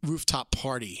the rooftop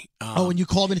party. And you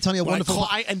called me to tell me a wonderful...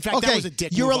 in fact, that was a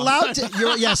dick You're move allowed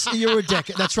to... Yes, you were a dick.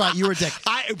 That's right, you were a dick.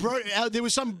 There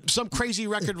was some crazy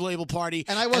record label party.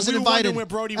 And I wasn't invited. Where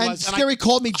Brody and was. Scary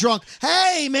called me drunk.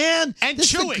 Hey, man. And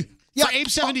chewing. Yeah, for Abe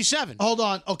 77. Hold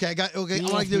on. Okay, I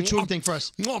want to do a chewing thing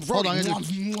first. Hold on, I'm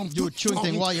going to do a chewing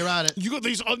thing while you're at it. You got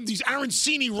these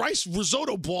arancini rice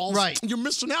risotto balls. Right. You're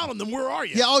missing out on them. Where are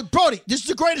you? Yeah, Brody, this is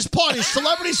the greatest party. There's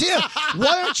celebrities here.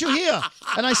 Why aren't you here?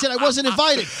 And I said I wasn't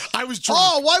invited. I was drunk.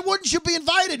 Oh, why wouldn't you be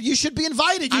invited? You should be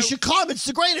invited. You should come. It's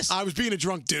the greatest. I was being a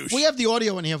drunk douche. We have the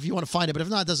audio in here if you want to find it, but if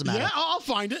not, it doesn't matter. Yeah, I'll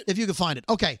find it. If you can find it.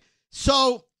 Okay.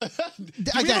 So,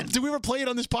 again. Did we ever play it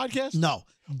on this podcast? No.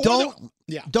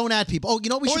 Don't add people. Oh, you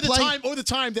know what we should play? Or the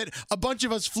time that a bunch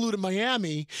of us flew to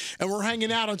Miami and we're hanging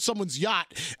out on someone's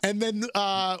yacht, and then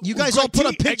you guys all put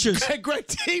up pictures. And Greg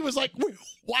T was like,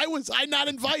 "Why was I not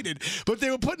invited?" But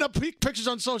they were putting up pictures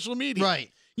on social media.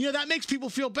 Right. You know that makes people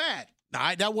feel bad.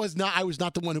 I was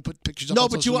not the one who put pictures up. No, on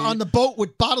but social you were media. on the boat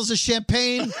with bottles of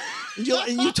champagne, and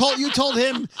you told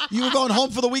him you were going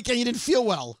home for the weekend. You didn't feel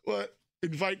well. What?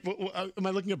 Am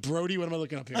I looking at Brody? What am I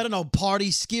looking up here? I don't know.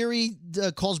 Party. Scary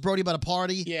calls Brody about a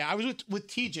party. Yeah, I was with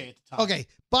TJ at the time. Okay.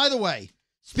 By the way,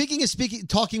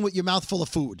 talking with your mouth full of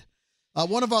food.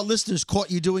 One of our listeners caught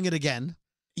you doing it again.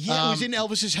 Yeah, it was in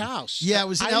Elvis's house. Yeah, it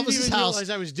was in Elvis's I didn't house. realize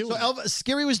I was doing So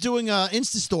Scary was doing an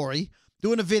Insta story,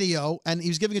 doing a video, and he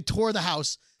was giving a tour of the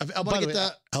house. By the way,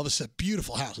 Elvis said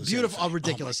beautiful house. Beautiful. Oh,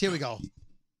 ridiculous. Here we go.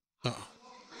 Uh-oh.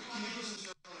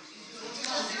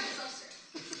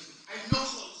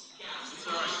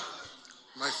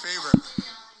 My favorite.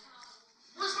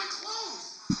 Where's my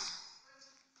clothes?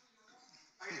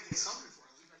 I gotta get something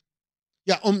for it.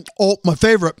 Yeah. My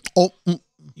favorite.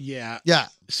 Yeah. Yeah.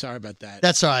 Sorry about that.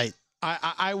 That's all right.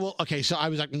 I will. Okay. So I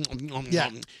was like,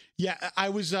 Yeah. I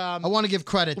was. I want to give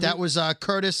credit. That was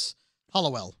Curtis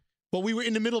Hollowell. Well, we were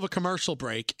in the middle of a commercial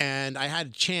break, and I had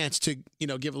a chance to,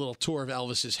 give a little tour of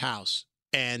Elvis's house,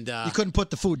 and you couldn't put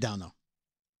the food down though.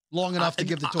 Long enough to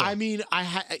give the tour. I mean, I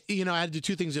had to do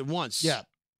two things at once. Yeah.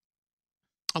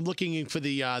 I'm looking for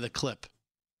the clip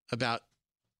about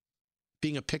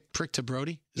being a prick to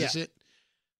Brody. Is this it?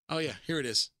 Oh, yeah. Here it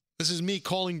is. This is me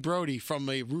calling Brody from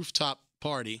a rooftop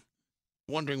party,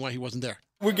 wondering why he wasn't there.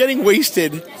 We're getting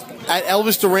wasted at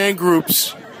Elvis Duran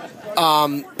Group's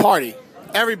party.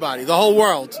 Everybody, the whole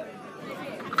world.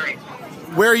 Great.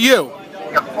 Where are you?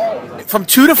 From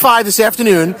 2 to 5 this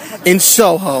afternoon in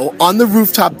Soho on the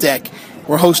rooftop deck.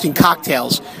 We're hosting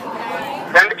cocktails.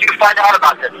 When did you find out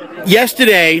about this?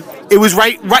 Yesterday, it was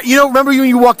right. You know, remember when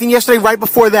you walked in yesterday? Right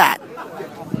before that.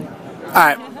 All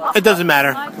right, it doesn't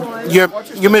matter.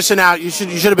 You're missing out. You should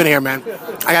have been here, man.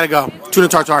 I gotta go. Tuna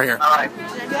tartare here. All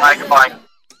right, goodbye.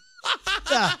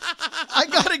 Yeah, I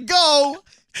gotta go.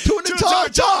 Tuna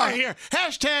tartare here.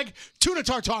 Hashtag tuna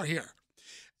tartare here.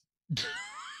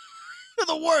 You're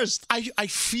the worst. I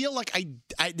feel like I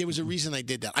there was a reason I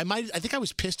did that. I think I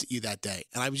was pissed at you that day,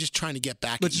 and I was just trying to get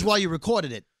back. Which is why you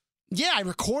recorded it. Yeah, I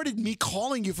recorded me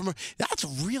calling you from. That's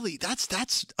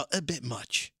a bit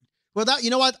much. Well, you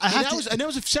know what? And that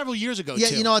was several years ago. Yeah,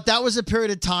 too. You know what? That was a period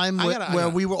of time where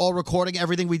we were all recording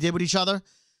everything we did with each other.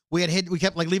 We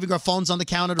kept like leaving our phones on the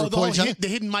counter to record each other. The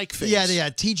hidden mic things. Yeah.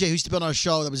 TJ, who used to be on our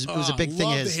show, it was a big thing.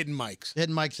 The hidden mics.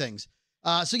 Hidden mic things.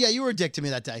 So yeah, you were a dick to me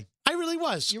that day. I really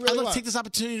was. I'd like to take this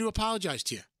opportunity to apologize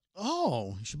to you.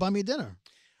 Oh, you should buy me a dinner.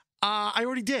 I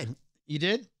already did. You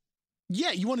did?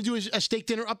 Yeah. You want to do a steak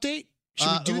dinner update? Should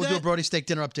we do that? We'll do a Brody steak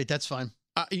dinner update. That's fine.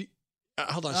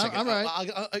 Hold on a second. All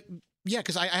right. Yeah,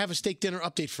 because I have a steak dinner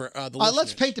update for the listeners.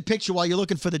 Let's paint the picture while you're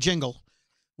looking for the jingle.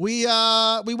 We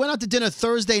went out to dinner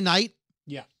Thursday night.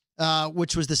 Yeah.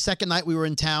 Which was the second night we were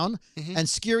in town. Mm-hmm. And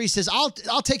Scary says, I'll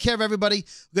take care of everybody.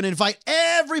 We're going to invite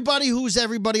everybody who's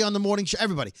everybody on the morning show.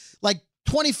 Everybody. Like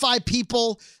 25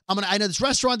 people. I know this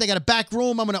restaurant. They got a back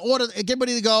room. I'm going to order, get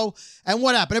everybody to go. And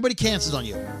what happened? Everybody cancels on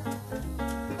you.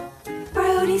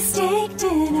 Brody steak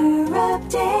dinner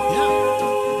update.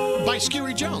 Yeah. By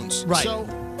Scary Jones. Right.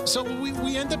 So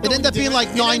we end up. It ended up being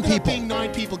like 9 people. Being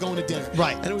 9 people going to dinner.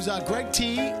 Right. And it was Greg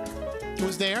T.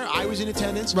 was there. I was in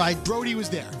attendance. Right. Brody was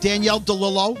there. Danielle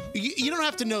DeLillo. You don't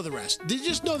have to know the rest. You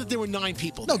just know that there were 9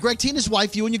 people there. No, Greg T and his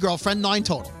wife, you and your girlfriend, 9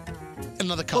 total.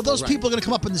 Another couple. Well, those people are going to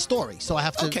come up in the story, so I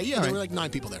have to. Okay, yeah, there were like 9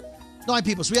 people there. 9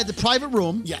 people. So we had the private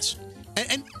room. Yes.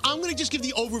 And I'm going to just give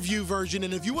the overview version,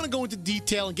 and if you want to go into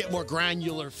detail and get more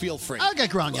granular, feel free. I'll get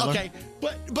granular. Okay,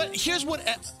 but here's what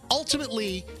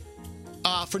ultimately,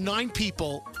 for 9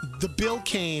 people, the bill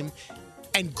came,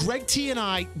 and Greg T and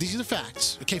I, these are the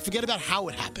facts, okay? Forget about how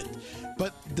it happened.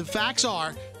 But the facts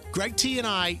are, Greg T and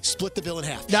I split the bill in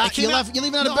half. You're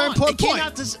leaving out a very important point.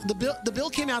 The bill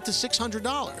came out to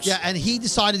 $600. Yeah, and he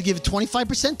decided to give a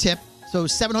 25% tip. So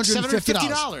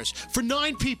 $750 for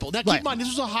 9 people. Now, keep in mind, this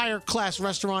was a higher class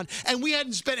restaurant, and we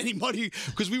hadn't spent any money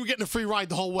because we were getting a free ride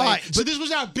the whole way. Right, so this was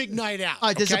our big night out.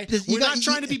 Okay? We're not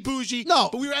trying to be bougie. No,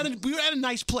 but we were at a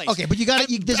nice place. Okay, but you got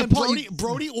to. There's a point.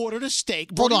 Brody ordered a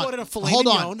steak. Brody ordered a filet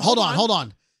mignon. Hold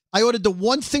on. I ordered the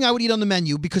one thing I would eat on the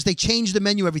menu because they change the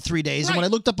menu every 3 days. And when I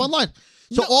looked up online,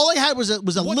 all I had was a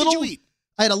little. What did you eat?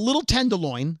 I had a little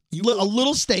tenderloin, a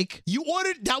little steak. You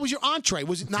ordered, that was your entree.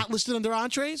 Was it not listed under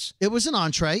entrees? It was an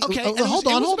entree. Okay. Hold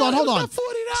on. $40.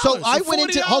 So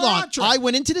I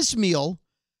went into this meal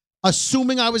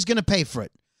assuming I was going to pay for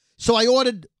it. So I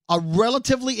ordered a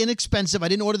relatively inexpensive, I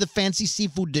didn't order the fancy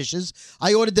seafood dishes.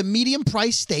 I ordered the medium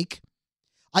price steak.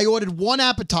 I ordered 1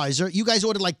 appetizer. You guys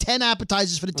ordered like 10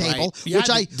 appetizers for the table,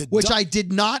 which I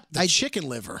did not. The chicken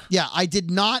liver. Yeah, I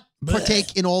did not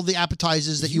partake in all the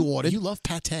appetizers that you ordered. You love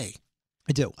pate. I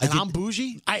do. I'm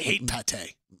bougie. I hate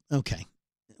pate. Okay.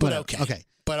 But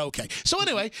okay. So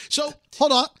anyway,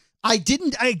 hold on. They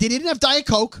didn't have Diet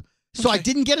Coke, so I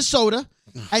didn't get a soda.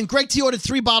 And Greg T ordered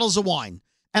 3 bottles of wine.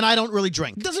 And I don't really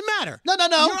drink. Doesn't matter. No.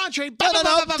 Your entree.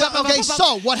 Okay,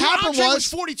 so what happened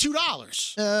was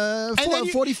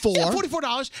 $42. 44. Yeah,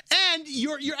 $44. And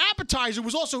your appetizer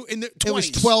was also in the 20s. It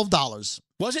was $12.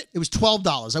 Was it? It was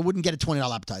 $12. I wouldn't get a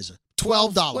 $20 appetizer.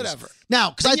 $12. Whatever.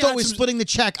 Now, because I thought we were splitting the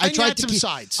check, I tried to keep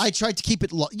sides. I tried to keep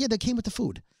it low. Yeah, they came with the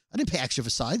food. I didn't pay extra for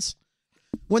sides.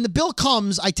 When the bill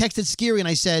comes, I texted Scary and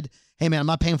I said, "Hey man, I'm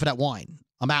not paying for that wine.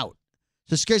 I'm out."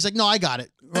 So Scary's like, "No, I got it."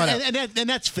 Right, and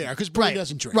that's fair because Brody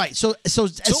doesn't drink. Right. So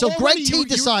Greg T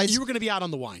decides you were going to be out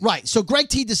on the wine. Right. So Greg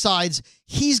T decides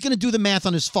he's going to do the math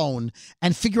on his phone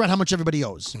and figure out how much everybody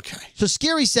owes. Okay. So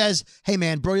Scary says, "Hey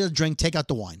man, Brody doesn't drink. Take out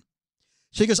the wine."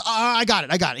 So he goes, "I got it.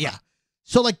 Yeah."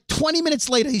 So like 20 minutes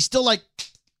later, he's still like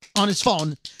on his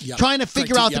phone trying to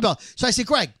figure out the bill. So I say,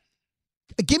 "Greg,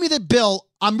 give me the bill.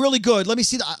 I'm really good. Let me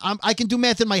see. I can do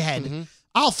math in my head. Mm-hmm.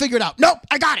 I'll figure it out." "Nope,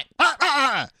 I got it."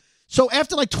 So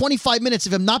after like 25 minutes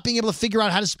of him not being able to figure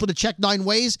out how to split a check 9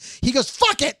 ways, he goes,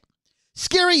 "Fuck it.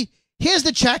 Scary, here's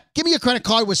the check. Give me your credit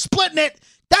card. We're splitting it.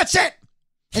 That's it."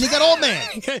 And he got all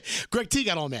mad. Greg T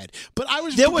got all mad. But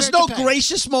there was no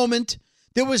gracious moment.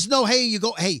 There was no, hey,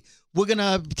 we're going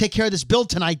to take care of this bill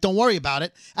tonight. Don't worry about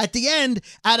it. At the end,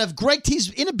 out of Greg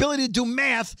T's inability to do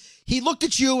math, he looked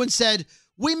at you and said,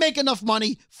 "We make enough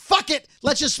money. Fuck it.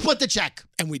 Let's just split the check."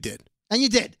 And we did. And you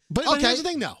did. But here's the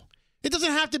thing, though. It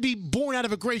doesn't have to be born out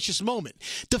of a gracious moment.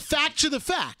 The facts are the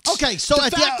facts. Okay, so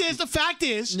the fact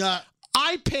is,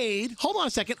 I paid, hold on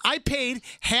a second, I paid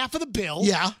half of the bill.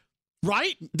 Yeah.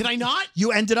 Right? Did I not?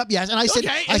 You ended up, yes. And I said,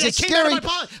 okay. I said, Scary. Guess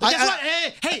what?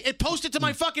 Hey, it posted to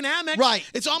my fucking Amex. Right.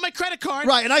 It's on my credit card.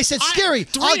 Right. And I said, Scary,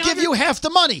 I'll give you half the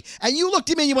money. And you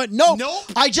looked at me and you went, nope.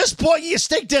 I just bought you a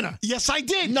steak dinner. Yes, I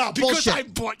did. No, because bullshit. I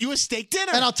bought you a steak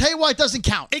dinner. And I'll tell you why it doesn't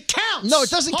count. It counts. No, it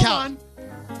doesn't count.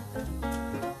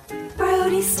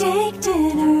 Brody Steak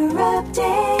Dinner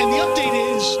Update. And the update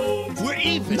is, we're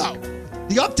even. No.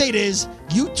 The update is,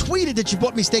 you tweeted that you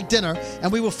bought me steak dinner,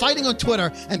 and we were fighting on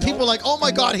Twitter, and people were like, oh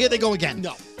my God, here they go again.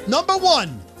 No. Number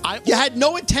one, you had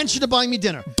no intention of buying me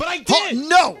dinner. But I did.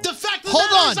 No. The fact of the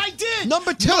matter is I did.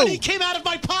 Number two. Money came out of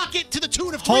my pocket to the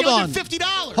tune of $350.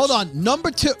 Hold on.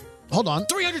 Number two. Hold on.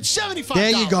 $375. There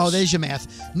you go. There's your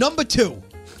math. Number two,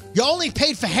 you only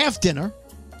paid for half dinner.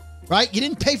 Right? You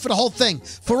didn't pay for the whole thing.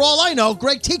 For all I know,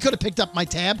 Greg T could have picked up my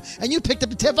tab, and you picked up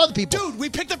the tab of other people. Dude, we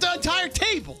picked up the entire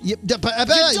table. You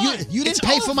didn't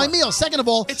pay for my meal. Second of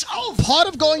all, it's over. Part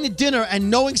of going to dinner and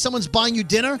knowing someone's buying you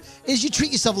dinner is you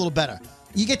treat yourself a little better.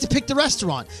 You get to pick the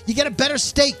restaurant. You get a better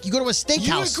steak. You go to a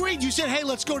steakhouse. You agreed. You said, hey,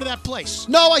 let's go to that place.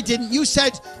 No, I didn't. You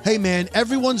said, hey, man,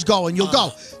 everyone's going. You'll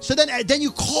go. So then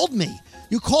you called me.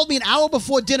 You called me an hour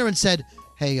before dinner and said,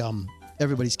 hey,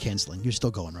 everybody's canceling. You're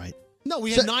still going, right? No,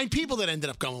 we had 9 people that ended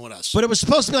up going with us. But it was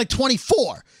supposed to be like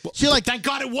 24. Well, so you're like, thank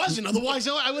God it wasn't. Otherwise,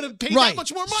 I would have paid that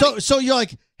much more money. So you're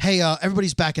like, hey,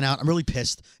 everybody's backing out. I'm really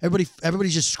pissed. Everybody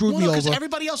just screwed me over. Because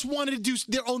everybody else wanted to do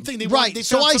their own thing.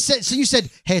 So you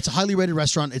said, hey, it's a highly rated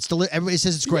restaurant. Everybody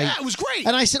says it's great. Yeah, it was great.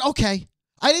 And I said, okay.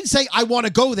 I didn't say I want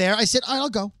to go there. I said, all right, I'll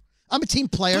go. I'm a team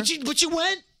player. But you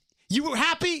went. You were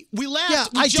happy. We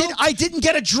laughed. Yeah, we joked. I didn't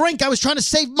get a drink. I was trying to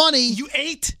save money. You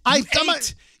ate.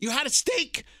 You had a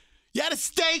steak. You had a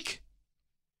steak.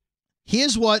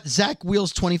 Here's what Zach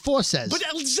Wheels 24 says. But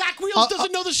Zach Wheels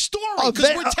doesn't know the story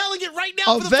because we're telling it right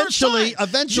now for the first time.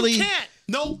 Eventually, you can't.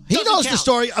 No, he knows the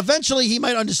story. Eventually, he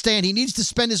might understand. He needs to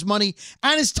spend his money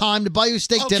and his time to buy you a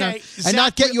steak dinner and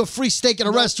not get you a free steak at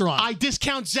a restaurant. I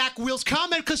discount Zach Wheels'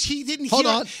 comment because he didn't hear. Hold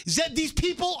on. These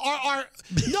people are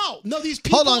these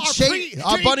people are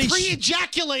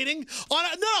pre-ejaculating on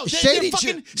they're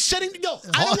fucking setting. No,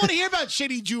 I don't want to hear about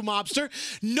Shady Jew Mobster.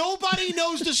 Nobody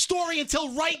knows the story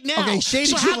until right now. Okay, Shady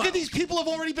so Jew. How could these people have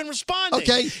already been responding?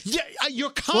 Okay, your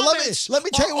comments. Let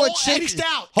me tell you what Shady. X'd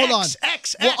out. Hold on.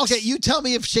 X. Okay, you tell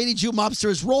me if Shady Jew Mobster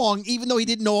is wrong, even though he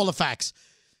didn't know all the facts.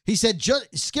 He said,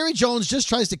 Scary Jones just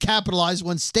tries to capitalize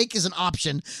when steak is an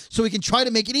option so he can try to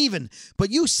make it even.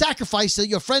 But you sacrifice so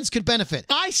your friends could benefit.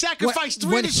 I sacrificed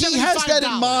 $375. When he has that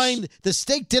in mind, the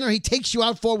steak dinner he takes you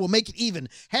out for will make it even.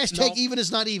 # even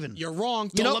is not even. You're wrong.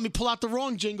 Don't let me pull out the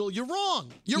wrong jingle. You're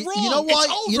wrong. You're wrong. You know why?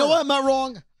 It's over. You know why I'm not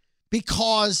wrong?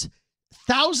 Because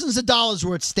thousands of dollars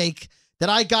were at stake that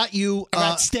I got you.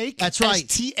 Steak? That's right.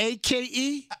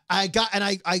 STAKE?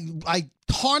 I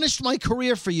tarnished my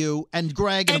career for you and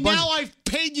Greg. And now I've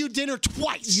paid you dinner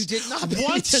twice. You did not.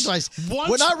 Once.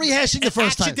 We're not rehashing the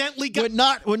first time. We're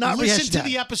not rehashing Listen to that.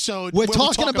 the episode. We're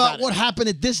talking about what happened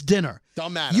at this dinner.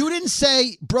 Don't matter. You didn't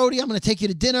say, Brody, I'm going to take you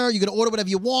to dinner. You're going to order whatever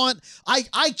you want. I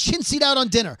chintzied out on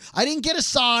dinner. I didn't get a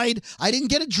side. I didn't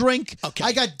get a drink. Okay.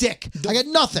 I got dick. I got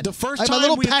nothing. The first I time had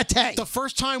my little pate. The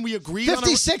first time we agreed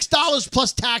 $56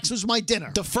 plus tax was my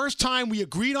dinner. The first time we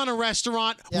agreed on a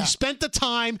restaurant, we spent the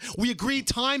time. We agreed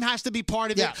time has to be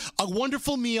part of it. A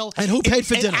wonderful meal. And who paid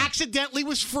for dinner? It accidentally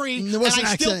was free. It wasn't and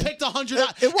I still picked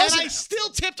 $100. It wasn't. And I still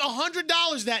tipped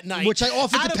 $100 that night. Which I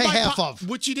offered to pay half of.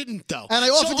 Which you didn't, though. And I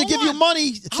offered to give you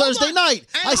money Thursday night.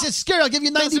 I said, Scary, I'll give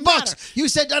you $90. You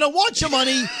said, I don't want your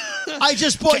money. I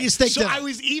just bought you steak dinner. So I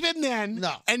was even then.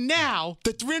 No. And now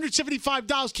the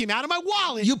 $375 came out of my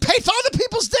wallet. You paid for other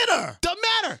people's dinner. Doesn't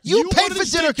matter. You paid for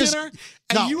dinner because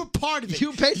you were part of it.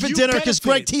 You paid for dinner because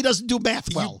Greg T doesn't do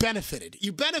math well.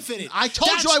 You benefited. I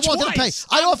told you I wanted to pay.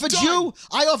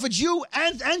 I offered you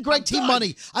and Greg T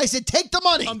money. I said, take the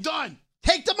money. I'm done.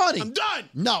 Take the money. I'm done.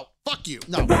 No. Fuck you.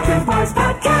 No. Weekend Boys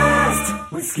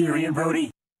Podcast with Scary and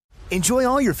Brody. Enjoy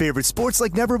all your favorite sports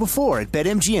like never before at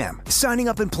BetMGM. Signing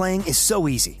up and playing is so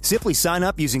easy. Simply sign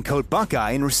up using code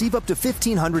Buckeye and receive up to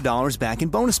 $1,500 back in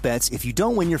bonus bets if you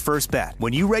don't win your first bet.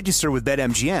 When you register with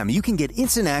BetMGM, you can get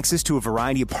instant access to a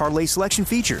variety of parlay selection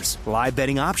features, live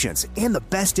betting options, and the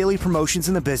best daily promotions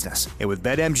in the business. And with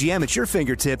BetMGM at your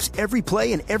fingertips, every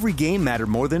play and every game matter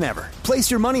more than ever.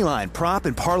 Place your moneyline, prop,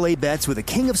 and parlay bets with the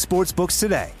king of sportsbooks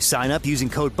today. Sign up using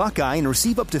code Buckeye and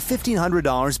receive up to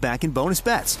 $1,500 back in bonus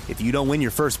bets if you don't win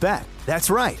your first bet. That's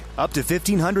right, up to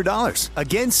 $1,500.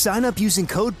 Again, sign up using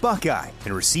code Buckeye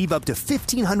and receive up to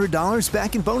 $1,500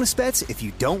 back in bonus bets if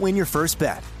you don't win your first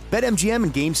bet. BetMGM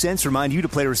and GameSense remind you to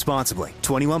play responsibly.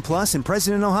 21 plus and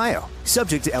present in Ohio.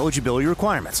 Subject to eligibility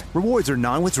requirements. Rewards are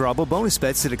non-withdrawable bonus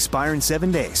bets that expire in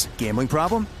 7 days. Gambling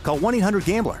problem? Call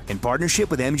 1-800-GAMBLER in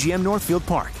partnership with MGM Northfield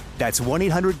Park. That's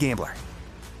 1-800-GAMBLER.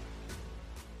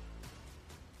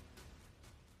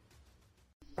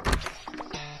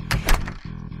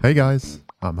 Hey guys,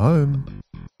 I'm home.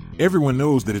 Everyone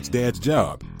knows that it's Dad's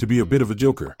job to be a bit of a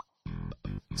joker.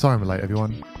 Sorry I'm late,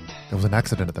 everyone. There was an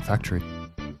accident at the factory.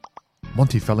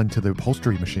 Monty fell into the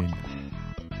upholstery machine.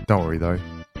 Don't worry though,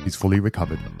 he's fully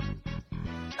recovered.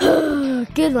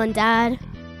 Good one, Dad.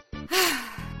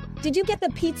 Did you get the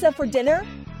pizza for dinner?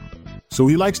 So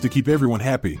he likes to keep everyone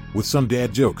happy with some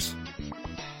dad jokes.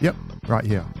 Yep, right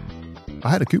here. I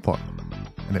had a coupon,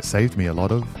 and it saved me a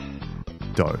lot of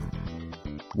dough.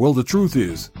 Well, the truth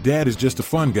is, Dad is just a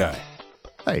fun guy.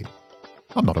 Hey,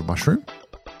 I'm not a mushroom.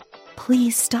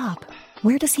 Please stop.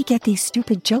 Where does he get these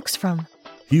stupid jokes from?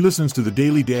 He listens to the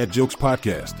Daily Dad Jokes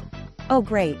podcast. Oh,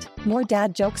 great. More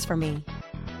dad jokes for me.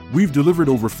 We've delivered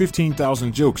over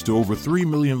 15,000 jokes to over 3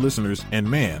 million listeners, and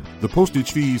man, the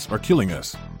postage fees are killing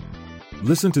us.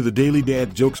 Listen to the Daily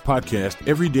Dad Jokes podcast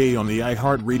every day on the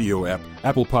iHeartRadio app,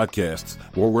 Apple Podcasts,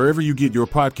 or wherever you get your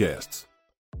podcasts.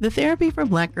 The Therapy for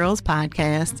Black Girls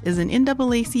podcast is an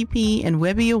NAACP and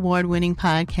Webby Award-winning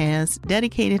podcast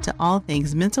dedicated to all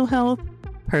things mental health,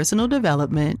 personal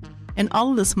development, and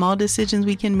all of the small decisions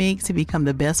we can make to become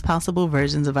the best possible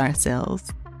versions of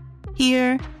ourselves.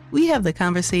 Here, we have the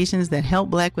conversations that help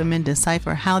Black women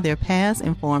decipher how their past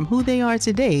inform who they are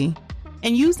today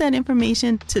and use that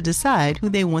information to decide who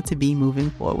they want to be moving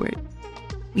forward.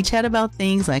 We chat about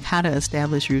things like how to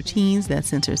establish routines that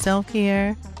center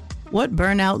self-care, what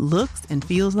burnout looks and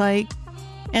feels like,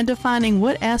 and defining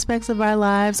what aspects of our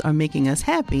lives are making us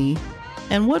happy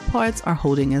and what parts are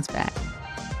holding us back.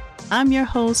 I'm your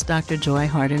host, Dr. Joy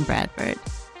Harden Bradford,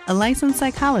 a licensed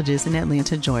psychologist in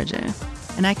Atlanta, Georgia,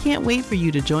 and I can't wait for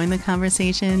you to join the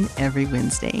conversation every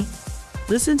Wednesday.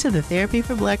 Listen to the Therapy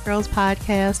for Black Girls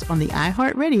podcast on the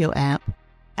iHeartRadio app,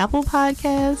 Apple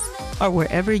Podcasts, or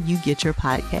wherever you get your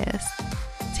podcasts.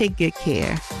 Take good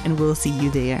care, and we'll see you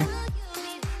there.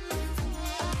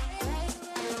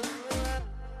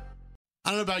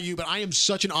 I don't know about you, but I am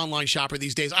such an online shopper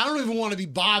these days. I don't even want to be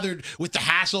bothered with the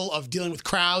hassle of dealing with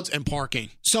crowds and parking.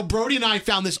 So Brody and I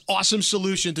found this awesome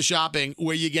solution to shopping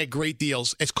where you get great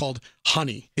deals. It's called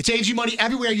Honey. It saves you money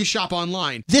everywhere you shop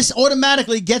online. This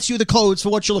automatically gets you the codes for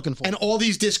what you're looking for. And all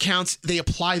these discounts, they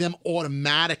apply them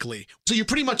automatically. So you're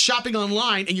pretty much shopping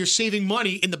online and you're saving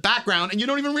money in the background and you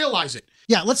don't even realize it.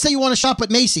 Yeah, let's say you want to shop at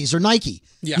Macy's or Nike.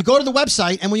 Yeah. You go to the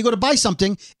website, and when you go to buy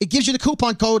something, it gives you the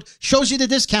coupon code, shows you the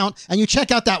discount, and you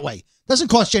check out that way. Doesn't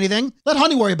cost you anything. Let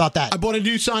Honey worry about that. I bought a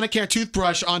new Sonicare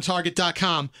toothbrush on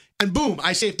Target.com, and boom,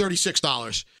 I saved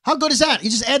 $36. How good is that? You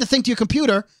just add the thing to your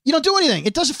computer. You don't do anything.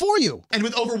 It does it for you. And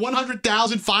with over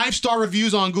 100,000 5-star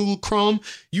reviews on Google Chrome,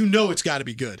 you know it's got to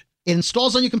be good. It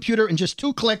installs on your computer in just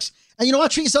 2 clicks. And you know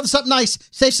what? Treat yourself to something nice.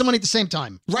 Save some money at the same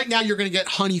time. Right now, you're going to get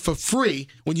Honey for free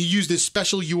when you use this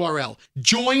special URL.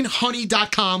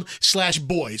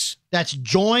 Joinhoney.com/boys. That's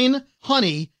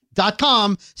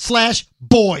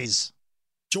joinhoney.com/boys.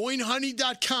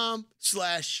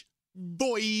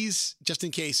 Joinhoney.com/boys. Just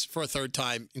in case, for a third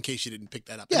time, in case you didn't pick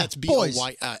that up. Yeah, that's boys.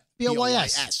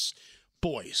 B-O-Y-S.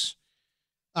 Boys.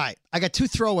 All right. I got 2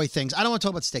 throwaway things. I don't want to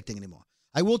talk about the steak thing anymore.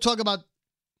 I will talk about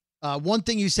one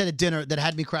thing you said at dinner that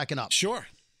had me cracking up. Sure.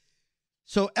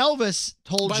 So Elvis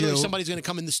told By you... the way, somebody's going to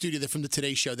come in the studio. They're from the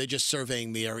Today Show. They're just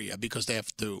surveying the area because they have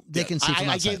to... They can see from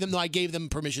outside. I gave them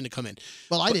permission to come in.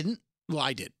 Well, I didn't. Well,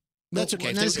 I did. That's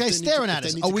okay. This guy's staring at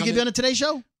us. Are we going to be on a Today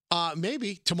Show?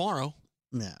 Maybe. Tomorrow.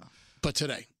 No. But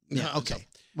today. Yeah, okay.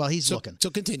 Well, he's looking. So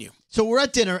continue. So we're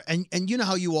at dinner, and you know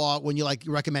how you are when you're like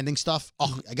recommending stuff?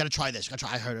 Oh, I got to try this.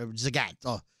 I heard Zagat.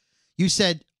 Oh. You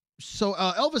said... So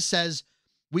Elvis says...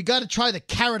 We got to try the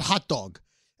carrot hot dog.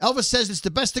 Elvis says it's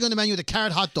the best thing on the menu, the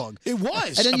carrot hot dog. It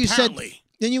was, and then you apparently. said,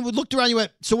 then you looked around, you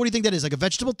went, so what do you think that is? Like a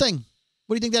vegetable thing?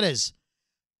 What do you think that is?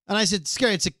 And I said,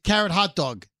 Scary, it's a carrot hot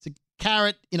dog. It's a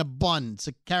carrot in a bun. It's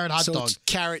a carrot hot dog. It's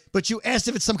carrot. But you asked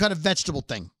if it's some kind of vegetable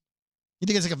thing. You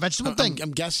think it's like a vegetable thing?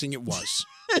 I'm guessing it was.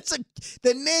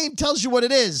 The name tells you what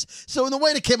it is. So in the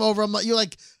way that came over, you're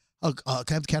like, oh, can I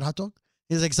have the carrot hot dog?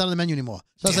 He's like, it's not on the menu anymore.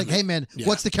 So I was like, hey, man,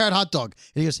 what's the carrot hot dog?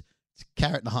 And he goes,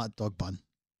 carrot and a hot dog bun. I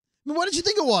mean, what did you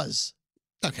think it was?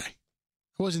 Okay.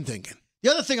 I wasn't thinking.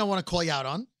 The other thing I want to call you out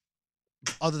on,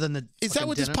 other than the is that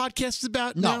what dinner, this podcast is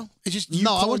about? No, now? It's just you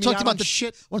no. I want to talk about the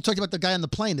shit. I want to talk about the guy on the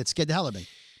plane that scared the hell out of me.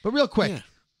 But real quick,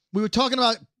 we were talking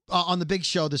about on the big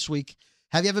show this week.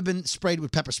 Have you ever been sprayed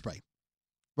with pepper spray?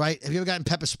 Right? Have you ever gotten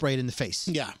pepper sprayed in the face?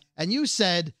 Yeah. And you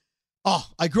said, "Oh,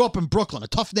 I grew up in Brooklyn, a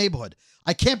tough neighborhood.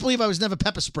 I can't believe I was never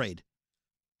pepper sprayed."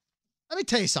 Let me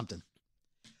tell you something.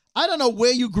 I don't know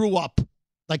where you grew up,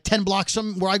 like 10 blocks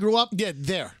from where I grew up. Yeah,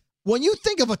 there. When you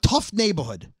think of a tough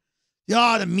neighborhood,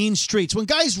 the mean streets. When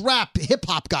guys rap,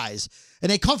 hip-hop guys,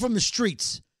 and they come from the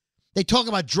streets, they talk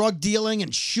about drug dealing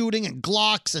and shooting and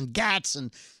Glocks and gats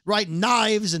and,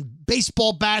 knives and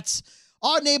baseball bats.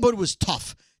 Our neighborhood was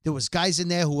tough. There was guys in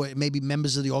there who were maybe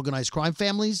members of the organized crime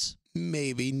families.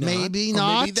 Maybe not. Maybe or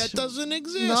not. Maybe that doesn't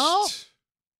exist. No.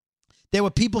 There were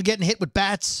people getting hit with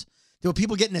bats. There were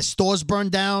people getting their stores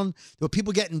burned down. There were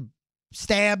people getting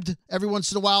stabbed every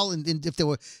once in a while. And if they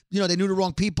were, they knew the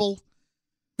wrong people.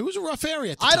 It was a rough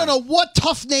area at the I time. don't know what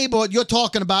tough neighborhood you're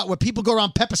talking about where people go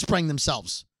around pepper spraying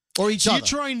themselves or each so other. You're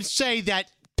trying to say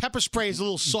that pepper spray is a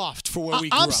little soft for where we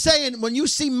grew up. I'm saying when you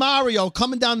see Mario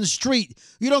coming down the street,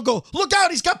 you don't go, "Look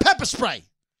out, he's got pepper spray.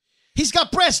 He's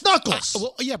got brass knuckles."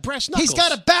 Brass knuckles. He's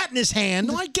got a bat in his hand.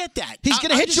 No, I get that. He's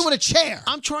going to hit you with a chair.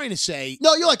 I'm trying to say.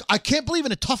 No, you're like, "I can't believe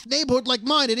in a tough neighborhood like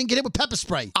mine, they didn't get hit with pepper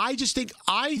spray." I just think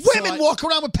Women walk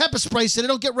around with pepper spray so they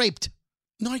don't get raped.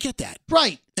 No, I get that.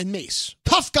 Right. And mace.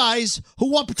 Tough guys who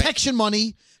want protection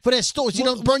money for their stores. You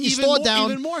don't burn your store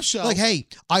down. Even more so. Like, "Hey,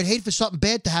 I'd hate for something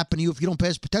bad to happen to you if you don't pay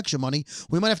us protection money.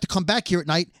 We might have to come back here at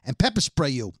night and pepper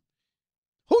spray you."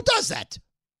 Who does that?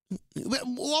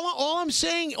 All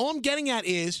I'm getting at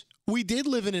is we did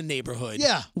live in a neighborhood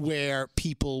where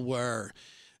people were,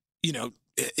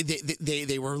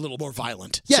 they were a little more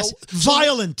violent. Yes,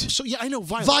 violent. So yeah, I know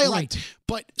violent. Violent. Right.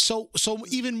 But so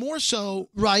even more so,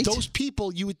 right? Those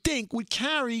people you would think would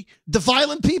carry the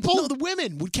violent people. No, the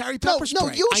women would carry pepper spray.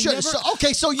 No, you should.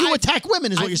 So you attack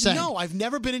women is what you're saying. No, I've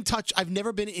never been in touch. I've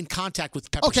never been in contact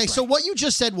with pepper spray. Okay, so what you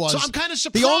just said was, so I'm kind of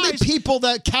surprised. The only people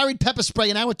that carried pepper spray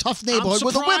in our tough neighborhood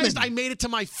were the women. I made it to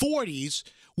my 40s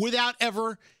without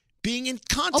ever being in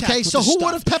contact. Okay, with so this who stuff.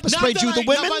 would have pepper sprayed you? The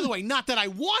women. By the way, not that I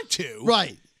want to.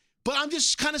 Right. But I'm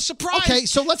just kind of surprised. Okay,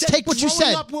 so let's take what you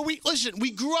said. Up where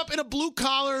we grew up in a blue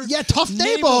collar, tough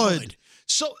neighborhood.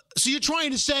 So you're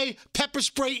trying to say pepper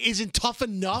spray isn't tough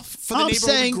enough for the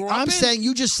neighborhood we grew up in? I'm saying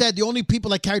you just said the only people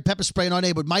that carried pepper spray in our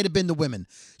neighborhood might have been the women.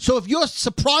 So if you're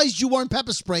surprised you weren't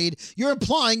pepper sprayed, you're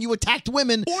implying you attacked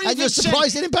women and you're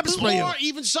surprised they didn't pepper spray you. Or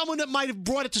even someone that might have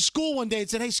brought it to school one day and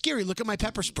said, "Hey, Scary, look at my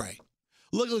pepper spray.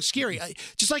 Look, Scary."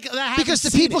 Just like that. Because the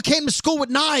people came to school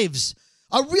with knives.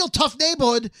 A real tough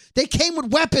neighborhood, they came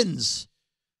with weapons.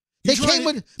 They came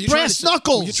with brass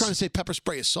knuckles. You're trying to say pepper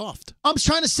spray is soft. I'm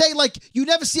trying to say, like, you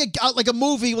never see a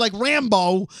movie like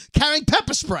Rambo carrying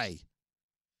pepper spray.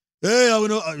 "Hey, I'm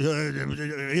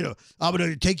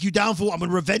gonna take you down I'm gonna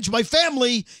revenge my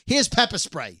family. Here's pepper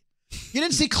spray." You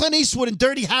didn't see Clint Eastwood and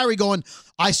Dirty Harry going,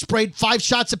 "I sprayed 5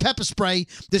 shots of pepper spray.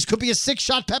 This could be a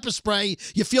 6-shot pepper spray.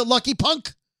 You feel lucky,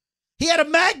 punk?" He had a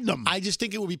Magnum. I just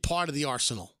think it would be part of the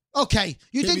arsenal. Okay,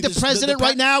 you Maybe think the president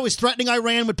right now is threatening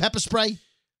Iran with pepper spray?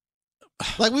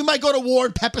 Like, we might go to war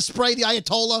and pepper spray the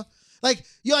Ayatollah? Like,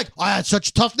 you're like, "I had such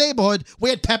a tough neighborhood, we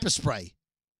had pepper spray."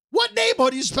 What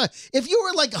neighborhood if you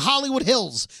were like Hollywood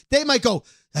Hills, they might go,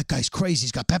 "That guy's crazy,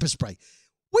 he's got pepper spray."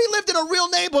 We lived in a real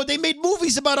neighborhood. They made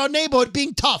movies about our neighborhood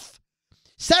being tough.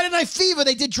 Saturday Night Fever,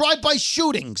 they did drive-by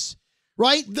shootings,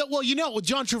 right?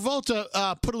 John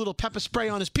Travolta put a little pepper spray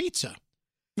on his pizza.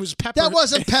 It was pepper. That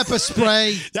wasn't pepper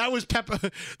spray. That was pepper.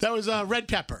 That was red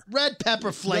pepper. Red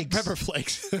pepper flakes. Red pepper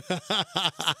flakes.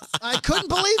 I couldn't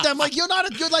believe them. Like, you're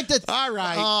like the. All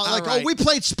right. Oh, we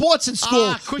played sports in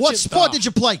school. What sport did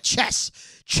you play? Chess.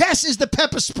 Chess is the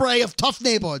pepper spray of tough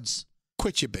neighborhoods.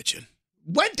 Quit your bitching.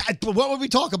 What would we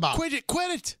talk about? Quit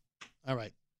it. All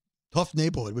right. Tough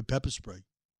neighborhood with pepper spray.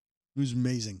 It was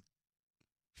amazing.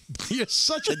 You're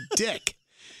such a dick.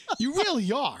 You really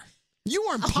are. You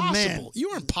are impossible. You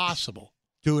are impossible.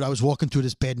 Dude, I was walking through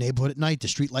this bad neighborhood at night. The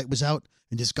street light was out,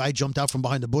 and this guy jumped out from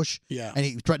behind the bush. Yeah. And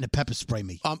he threatened to pepper spray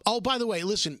me. By the way,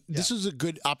 listen, this is a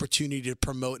good opportunity to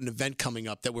promote an event coming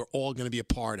up that we're all going to be a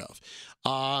part of.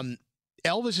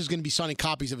 Elvis is going to be signing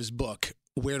copies of his book,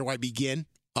 Where Do I Begin?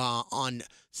 On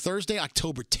Thursday,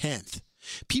 October 10th.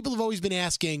 People have always been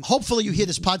asking. Hopefully you hear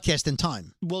this podcast in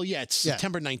time. Well, it's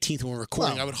September 19th when we're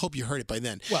recording. Well, I would hope you heard it by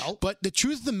then. Well. But the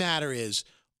truth of the matter is,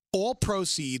 all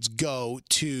proceeds go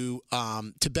to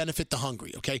benefit the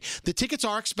hungry, okay? The tickets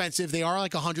are expensive. They are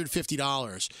like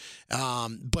 $150.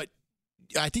 But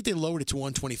I think they lowered it to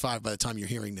 $125 by the time you're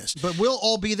hearing this. But we'll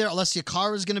all be there unless your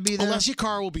car is going to be there? Unless your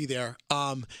car will be there.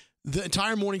 The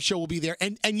entire morning show will be there.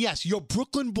 And yes, your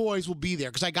Brooklyn boys will be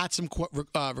there because I got some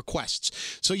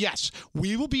requests. So, yes,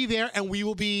 we will be there and we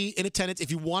will be in attendance. If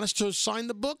you want us to sign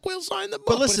the book, we'll sign the book.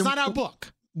 But listen, it's not our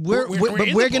book. We're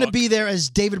going to be there as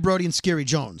David Brody and Scary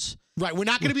Jones. Right. We're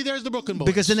not going to be there as the Brooklyn boys.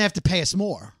 Because then they have to pay us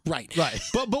more. Right. Right.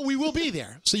 But we will be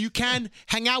there. So you can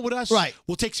hang out with us. Right.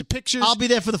 We'll take some pictures. I'll be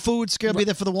there for the food. Scary will be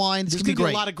there for the wine. It's going to be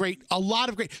great. A lot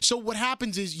of great. So what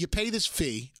happens is you pay this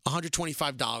fee,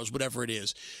 $125, whatever it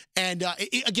is. And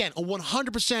again,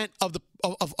 100%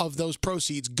 of those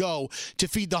proceeds go to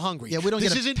feed the hungry. Yeah, we don't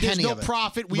get a penny There's no of it.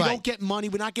 profit. We don't get money.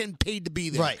 We're not getting paid to be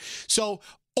there. Right. So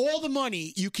all the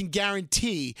money you can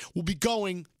guarantee will be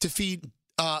going to feed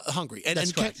hungry. And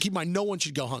keep in mind, no one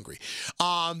should go hungry.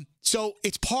 So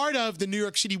it's part of the New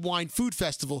York City Wine Food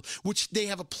Festival, which they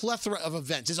have a plethora of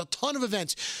events. There's a ton of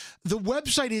events. The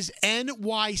website is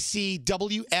nycwff.org.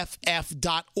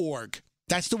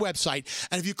 That's the website.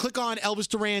 And if you click on Elvis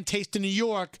Duran Taste of New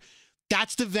York,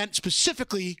 that's the event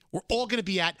specifically we're all going to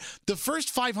be at. The first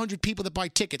 500 people that buy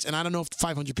tickets, and I don't know if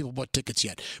 500 people bought tickets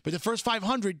yet, but the first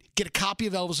 500 get a copy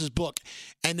of Elvis's book,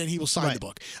 and then he will sign the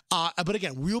book. But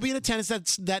again, we'll be in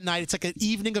attendance that night. It's like an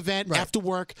evening event after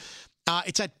work.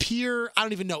 It's at Pier. I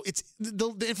don't even know. It's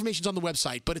the information's on the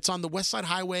website, but it's on the West Side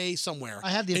Highway somewhere. I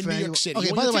have the in New York City.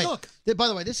 Okay. By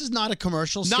the way, this is not a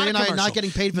commercial. Scary and I are not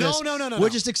getting paid for this. No. We're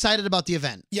just excited about the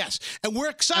event. Yes, and we're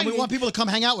excited. And we want people to come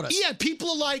hang out with us. Yeah,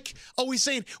 people are like always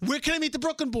saying, "Where can I meet the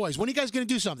Brooklyn boys? When are you guys going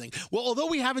to do something?" Well, although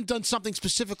we haven't done something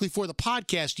specifically for the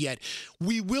podcast yet,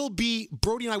 we will be.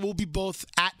 Brody and I will be both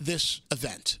at this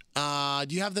event. Do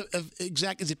you have the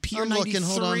exact? Is it Pier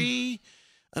 93?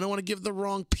 I don't want to give the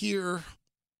wrong pier.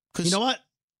 You know what?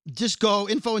 Just go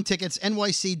info and tickets,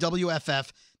 NYCWFF.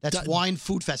 That's Wine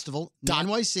Food Festival.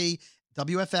 NYCWFF.org.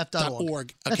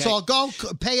 Okay. That's all. Go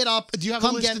pay it up. Do you have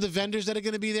a list of the vendors that are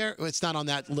going to be there? It's not on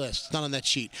that list. It's not on that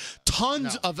sheet.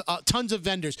 Tons of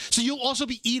vendors. So you'll also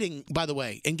be eating, by the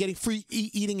way, and getting free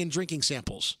eating and drinking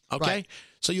samples. Okay, Right.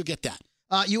 So you'll get that.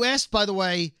 You asked, by the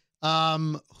way,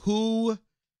 who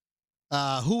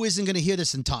isn't going to hear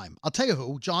this in time? I'll tell you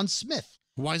who. John Smith.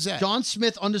 Why is that? John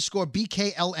Smith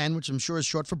 _BKLN, which I'm sure is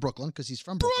short for Brooklyn because he's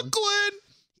from Brooklyn.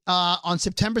 On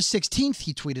September 16th,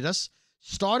 he tweeted us,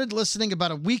 started listening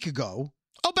about a week ago.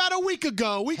 About a week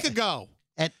ago.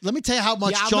 And let me tell you how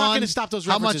much I'm John... not going to stop those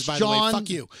references, by the way. Fuck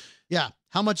you. Yeah,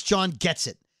 how much John gets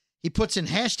it. He puts in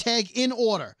hashtag in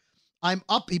order. I'm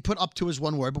up. He put up to his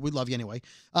one word, but we love you anyway.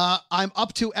 I'm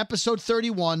up to episode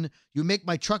 31. You make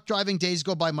my truck driving days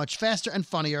go by much faster and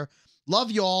funnier.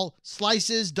 Love y'all.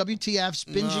 Slices, WTFs,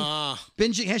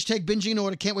 binging, hashtag binging in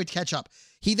order. Can't wait to catch up.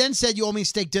 He then said you owe me a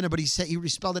steak dinner, but he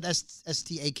spelled it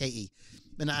S-T-A-K-E.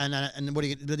 And what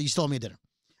you still owe me a dinner.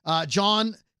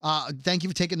 John, thank you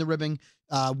for taking the ribbing.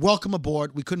 Welcome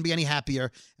aboard. We couldn't be any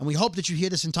happier. And we hope that you hear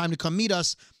this in time to come meet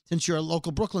us since you're a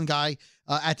local Brooklyn guy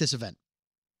at this event.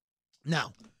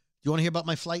 Now, do you want to hear about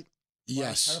my flight?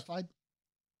 Yes. Terrified?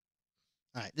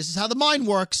 All right. This is how the mind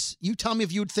works. You tell me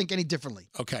if you would think any differently.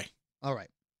 Okay. All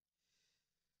right.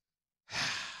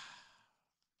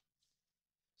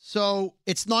 So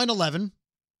it's 9/11.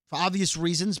 For obvious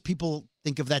reasons, people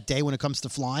think of that day when it comes to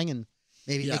flying, and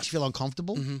maybe it makes you feel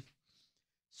uncomfortable. Mm-hmm.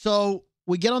 So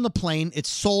we get on the plane. It's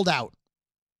sold out.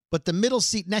 But the middle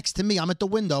seat next to me, I'm at the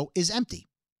window, is empty.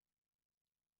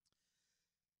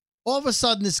 All of a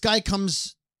sudden, this guy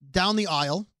comes down the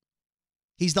aisle.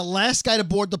 He's the last guy to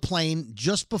board the plane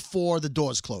just before the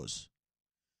doors close.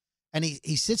 And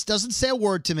he sits, doesn't say a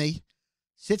word to me,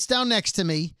 sits down next to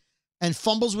me, and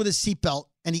fumbles with his seatbelt,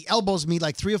 and he elbows me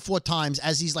like 3 or 4 times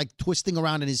as he's like twisting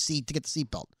around in his seat to get the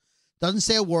seatbelt. Doesn't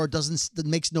say a word,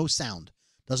 makes no sound.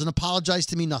 Doesn't apologize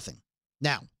to me, nothing.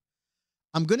 Now,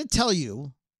 I'm going to tell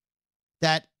you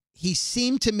that he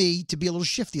seemed to me to be a little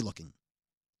shifty looking.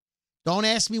 Don't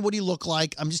ask me what he looked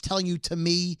like. I'm just telling you, to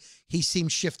me, he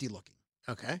seemed shifty looking.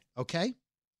 Okay. Okay?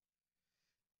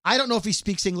 I don't know if he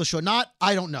speaks English or not.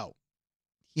 I don't know.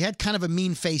 He had kind of a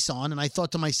mean face on, and I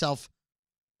thought to myself,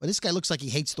 well, this guy looks like he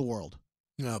hates the world.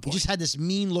 Oh, boy. He just had this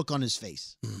mean look on his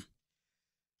face. Mm.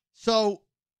 So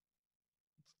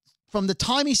from the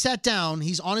time he sat down,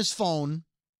 he's on his phone.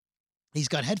 He's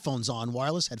got headphones on,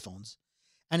 wireless headphones,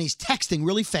 and he's texting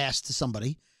really fast to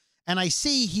somebody. And I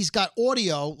see he's got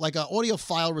audio, like an audio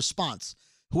file response.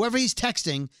 Whoever he's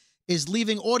texting is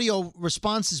leaving audio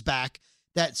responses back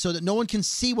so that no one can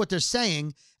see what they're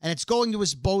saying, and it's going to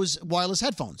his Bose wireless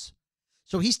headphones.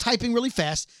 So he's typing really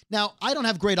fast. Now, I don't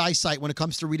have great eyesight when it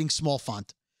comes to reading small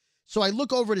font. So I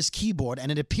look over at his keyboard,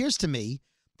 and it appears to me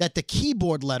that the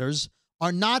keyboard letters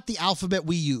are not the alphabet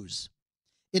we use.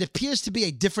 It appears to be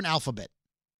a different alphabet.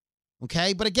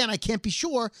 Okay? But again, I can't be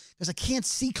sure because I can't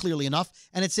see clearly enough,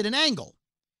 and it's at an angle.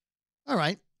 All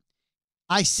right.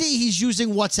 I see he's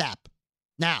using WhatsApp.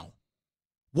 Now,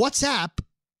 WhatsApp,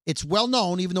 it's well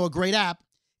known, even though a great app,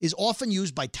 is often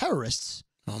used by terrorists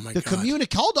to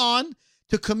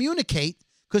communicate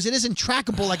because it isn't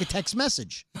trackable like a text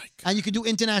message. And you can do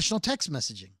international text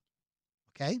messaging.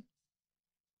 Okay?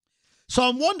 So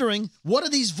I'm wondering, what are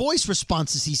these voice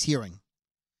responses he's hearing?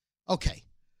 Okay.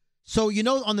 So,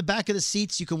 on the back of the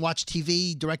seats, you can watch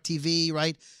TV, DirecTV,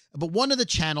 right? But one of the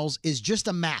channels is just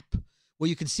a map where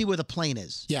you can see where the plane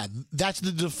is. Yeah, that's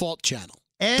the default channel.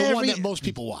 The one that most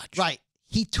people watch. Right.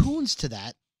 He tunes to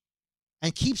that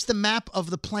and keeps the map of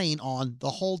the plane on the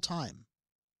whole time.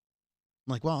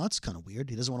 I'm like, well, that's kind of weird.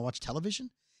 He doesn't want to watch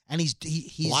television? And he's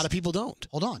a lot of people don't.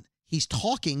 Hold on. He's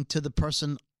talking to the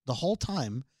person the whole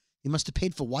time. He must have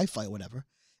paid for Wi-Fi or whatever.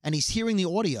 And he's hearing the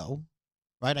audio,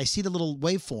 right? I see the little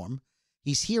waveform.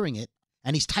 He's hearing it,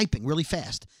 and he's typing really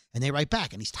fast. And they write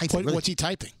back, and he's typing. What's he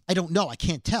typing? I don't know. I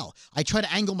can't tell. I try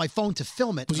to angle my phone to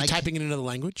film it. Was he typing in another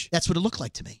language? That's what it looked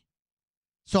like to me.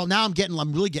 So now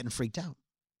I'm really getting freaked out.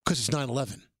 Because it's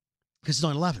 9/11. Because it's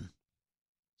 9/11.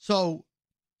 So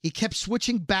he kept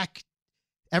switching back.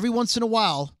 Every once in a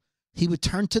while, he would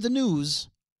turn to the news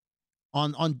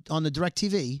on the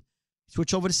DirecTV,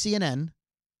 switch over to CNN,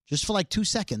 just for like 2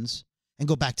 seconds, and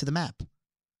go back to the map.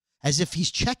 As if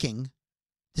he's checking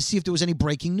to see if there was any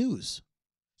breaking news.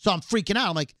 So I'm freaking out.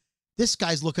 I'm like, this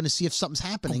guy's looking to see if something's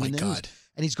happening. Oh, my in the God. news.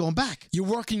 And he's going back. You're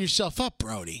working yourself up,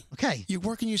 Brody. Okay. You're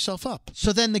working yourself up.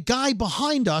 So then the guy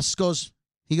behind us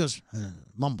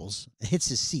mumbles, hits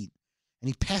his seat, and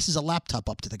he passes a laptop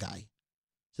up to the guy.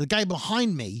 So the guy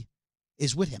behind me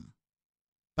is with him.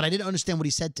 But I didn't understand what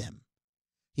he said to him.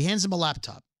 He hands him a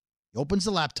laptop. He opens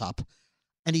the laptop,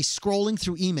 and he's scrolling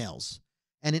through emails.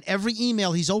 And in every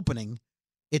email he's opening,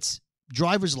 it's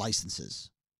driver's licenses.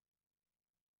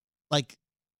 Like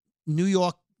New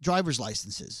York driver's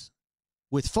licenses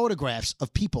with photographs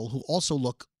of people who also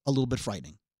look a little bit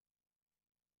frightening.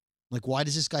 Like, why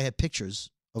does this guy have pictures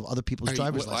of other people's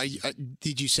driver's licenses?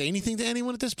 Did you say anything to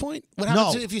anyone at this point? What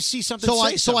happens if you see something?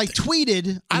 So I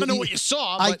tweeted. I don't know what you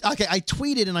saw. But... I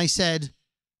tweeted and I said,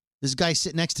 this guy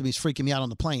sitting next to me is freaking me out on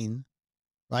the plane,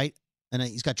 right? And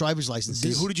he's got driver's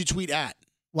licenses. Who did you tweet at?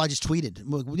 Well, I just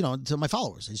tweeted, to my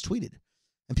followers. I just tweeted.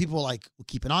 And people were like, well,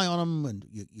 keep an eye on him, and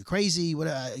you're crazy.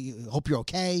 Hope you're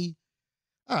okay.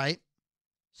 All right.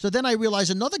 So then I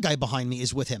realized another guy behind me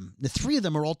is with him. The three of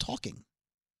them are all talking.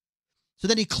 So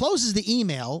then he closes the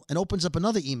email and opens up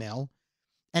another email.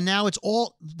 And now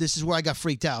this is where I got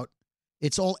freaked out.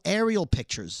 It's all aerial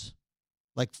pictures,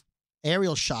 like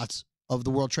aerial shots of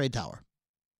the World Trade Tower.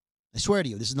 I swear to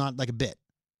you, this is not like a bit.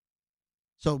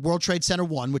 So World Trade Center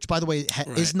 1, which, by the way,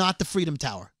 is not the Freedom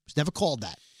Tower. It's never called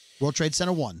that. World Trade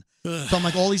Center 1. So I'm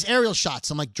like, all these aerial shots.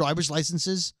 I'm like, driver's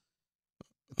licenses,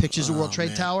 pictures of World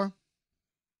Trade Tower.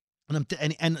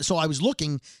 And so I was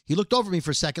looking. He looked over at me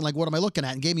for a second, like, what am I looking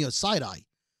at? And gave me a side eye.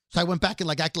 So I went back and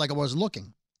acted like I wasn't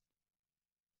looking.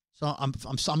 So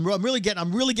I'm really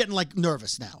getting like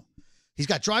nervous now. He's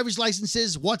got driver's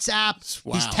licenses, WhatsApp.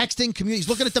 Wow. He's texting, he's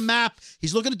looking at the map.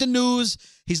 He's looking at the news.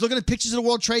 He's looking at pictures of the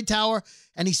World Trade Tower.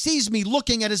 And he sees me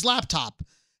looking at his laptop.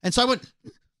 And so I went,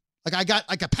 I got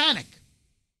like a panic.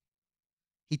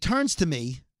 He turns to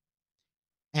me,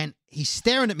 and he's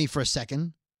staring at me for a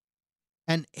second.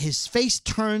 And his face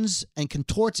turns and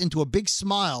contorts into a big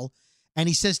smile. And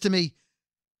he says to me,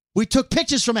 we took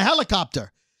pictures from a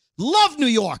helicopter. Love New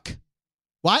York.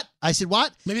 What? I said,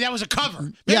 what? Maybe that was a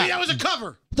cover. Maybe that was a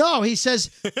cover. No, he goes,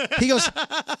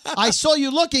 I saw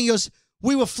you looking. He goes,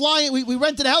 we were flying. We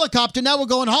rented a helicopter. Now we're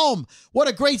going home. What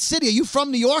a great city. Are you from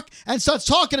New York? And starts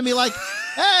talking to me like,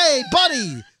 hey,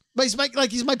 buddy.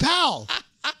 He's my pal.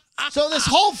 So this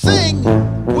whole thing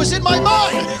was in my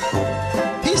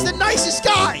mind. He's the nicest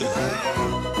guy.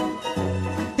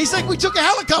 He's like, we took a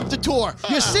helicopter tour.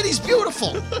 Your city's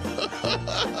beautiful.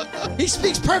 He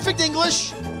speaks perfect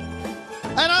English.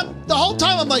 And the whole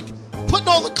time I'm like putting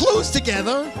all the clues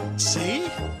together. See?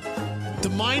 The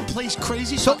mind plays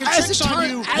crazy fucking tricks on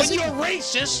you when you're a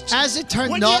racist. As it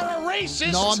turned, when no, you're a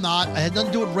racist. No, I'm not. I had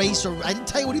nothing to do with race, or I didn't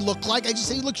tell you what he looked like. I just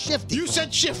said he looked shifty. You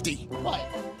said shifty. Right.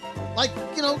 Like,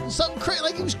 something crazy.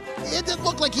 Like it didn't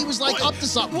look like he was like up to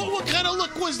something. What kind of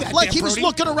look was that? Like he was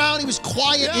looking around. He was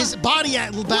quiet. Yeah. His body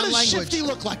had bad language. What does shifty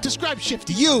look like? Describe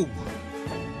shifty. You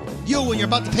when you're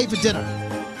about to pay for dinner.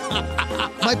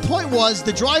 My point was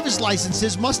the driver's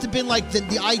licenses must have been like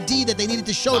the ID that they needed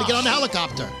to show to get on the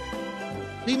helicopter.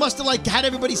 He must have had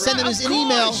everybody send him an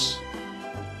email.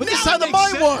 But this is how the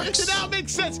mind works. Now it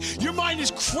makes sense. Your mind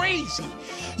is crazy.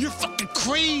 You're fucking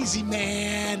crazy,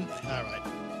 man. All right.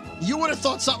 you would have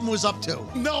thought something was up to?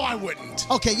 No, I wouldn't.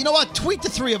 Okay, you know what? Tweet the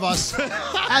three of us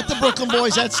at the Brooklyn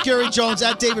Boys, at Scary Jones,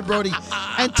 at David Brody,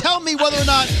 and tell me whether or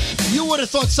not you would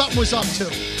have thought something was up to.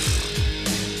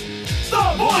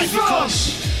 The Boys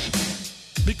Rush!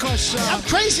 Because I'm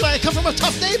crazy. I come from a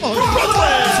tough neighborhood.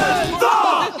 Brooklyn!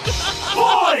 The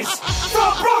Boys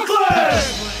from Brooklyn!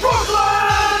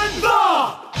 Brooklyn!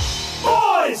 The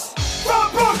Boys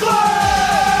from Brooklyn!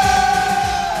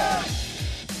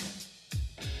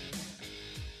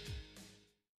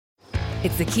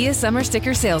 It's the Kia Summer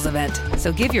Sticker Sales Event,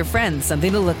 so give your friends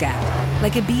something to look at,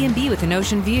 like a B&B with an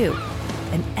ocean view,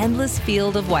 an endless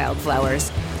field of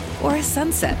wildflowers, or a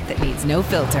sunset that needs no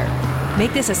filter.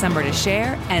 Make this a summer to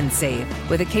share and save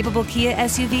with a capable Kia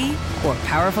SUV or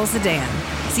powerful sedan.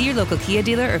 See your local Kia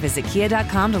dealer or visit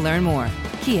kia.com to learn more.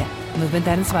 Kia, movement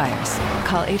that inspires.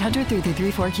 Call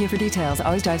 800-3334-KIA for details.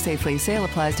 Always drive safely. Sale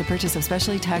applies to purchase of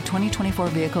specially tagged 2024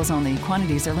 vehicles only.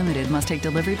 Quantities are limited. Must take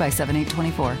delivery by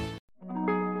 7/8/24.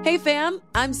 Hey fam,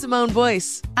 I'm Simone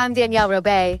Boyce. I'm Danielle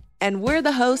Robay. And we're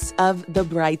the hosts of The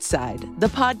Bright Side, the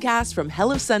podcast from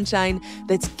Hello Sunshine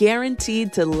that's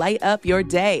guaranteed to light up your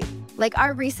day. Like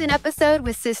our recent episode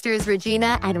with sisters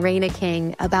Regina and Raina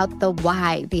King about the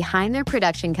why behind their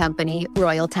production company,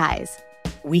 Royal Ties.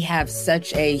 We have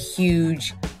such a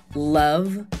huge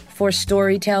love for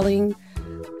storytelling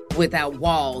without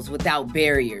walls, without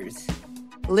barriers.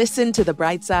 Listen to The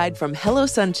Bright Side from Hello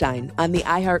Sunshine on the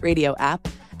iHeartRadio app,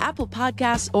 Apple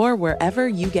Podcasts, or wherever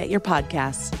you get your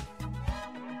podcasts.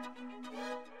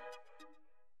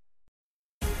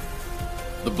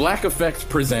 The Black Effect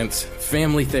presents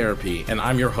Family Therapy, and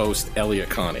I'm your host, Elliot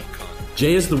Connie.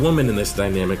 Jay is the woman in this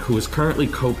dynamic who is currently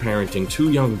co-parenting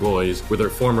 2 young boys with her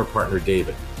former partner,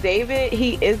 David. David,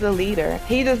 he is a leader.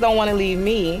 He just don't want to leave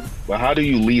me. But how do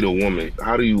you lead a woman?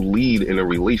 How do you lead in a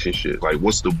relationship? Like,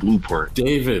 what's the blueprint?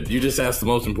 David, you just asked the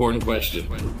most important question.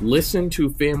 Listen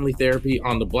to Family Therapy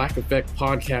on the Black Effect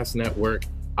Podcast Network,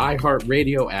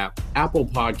 iHeartRadio app, Apple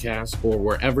Podcasts, or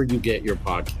wherever you get your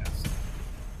podcasts.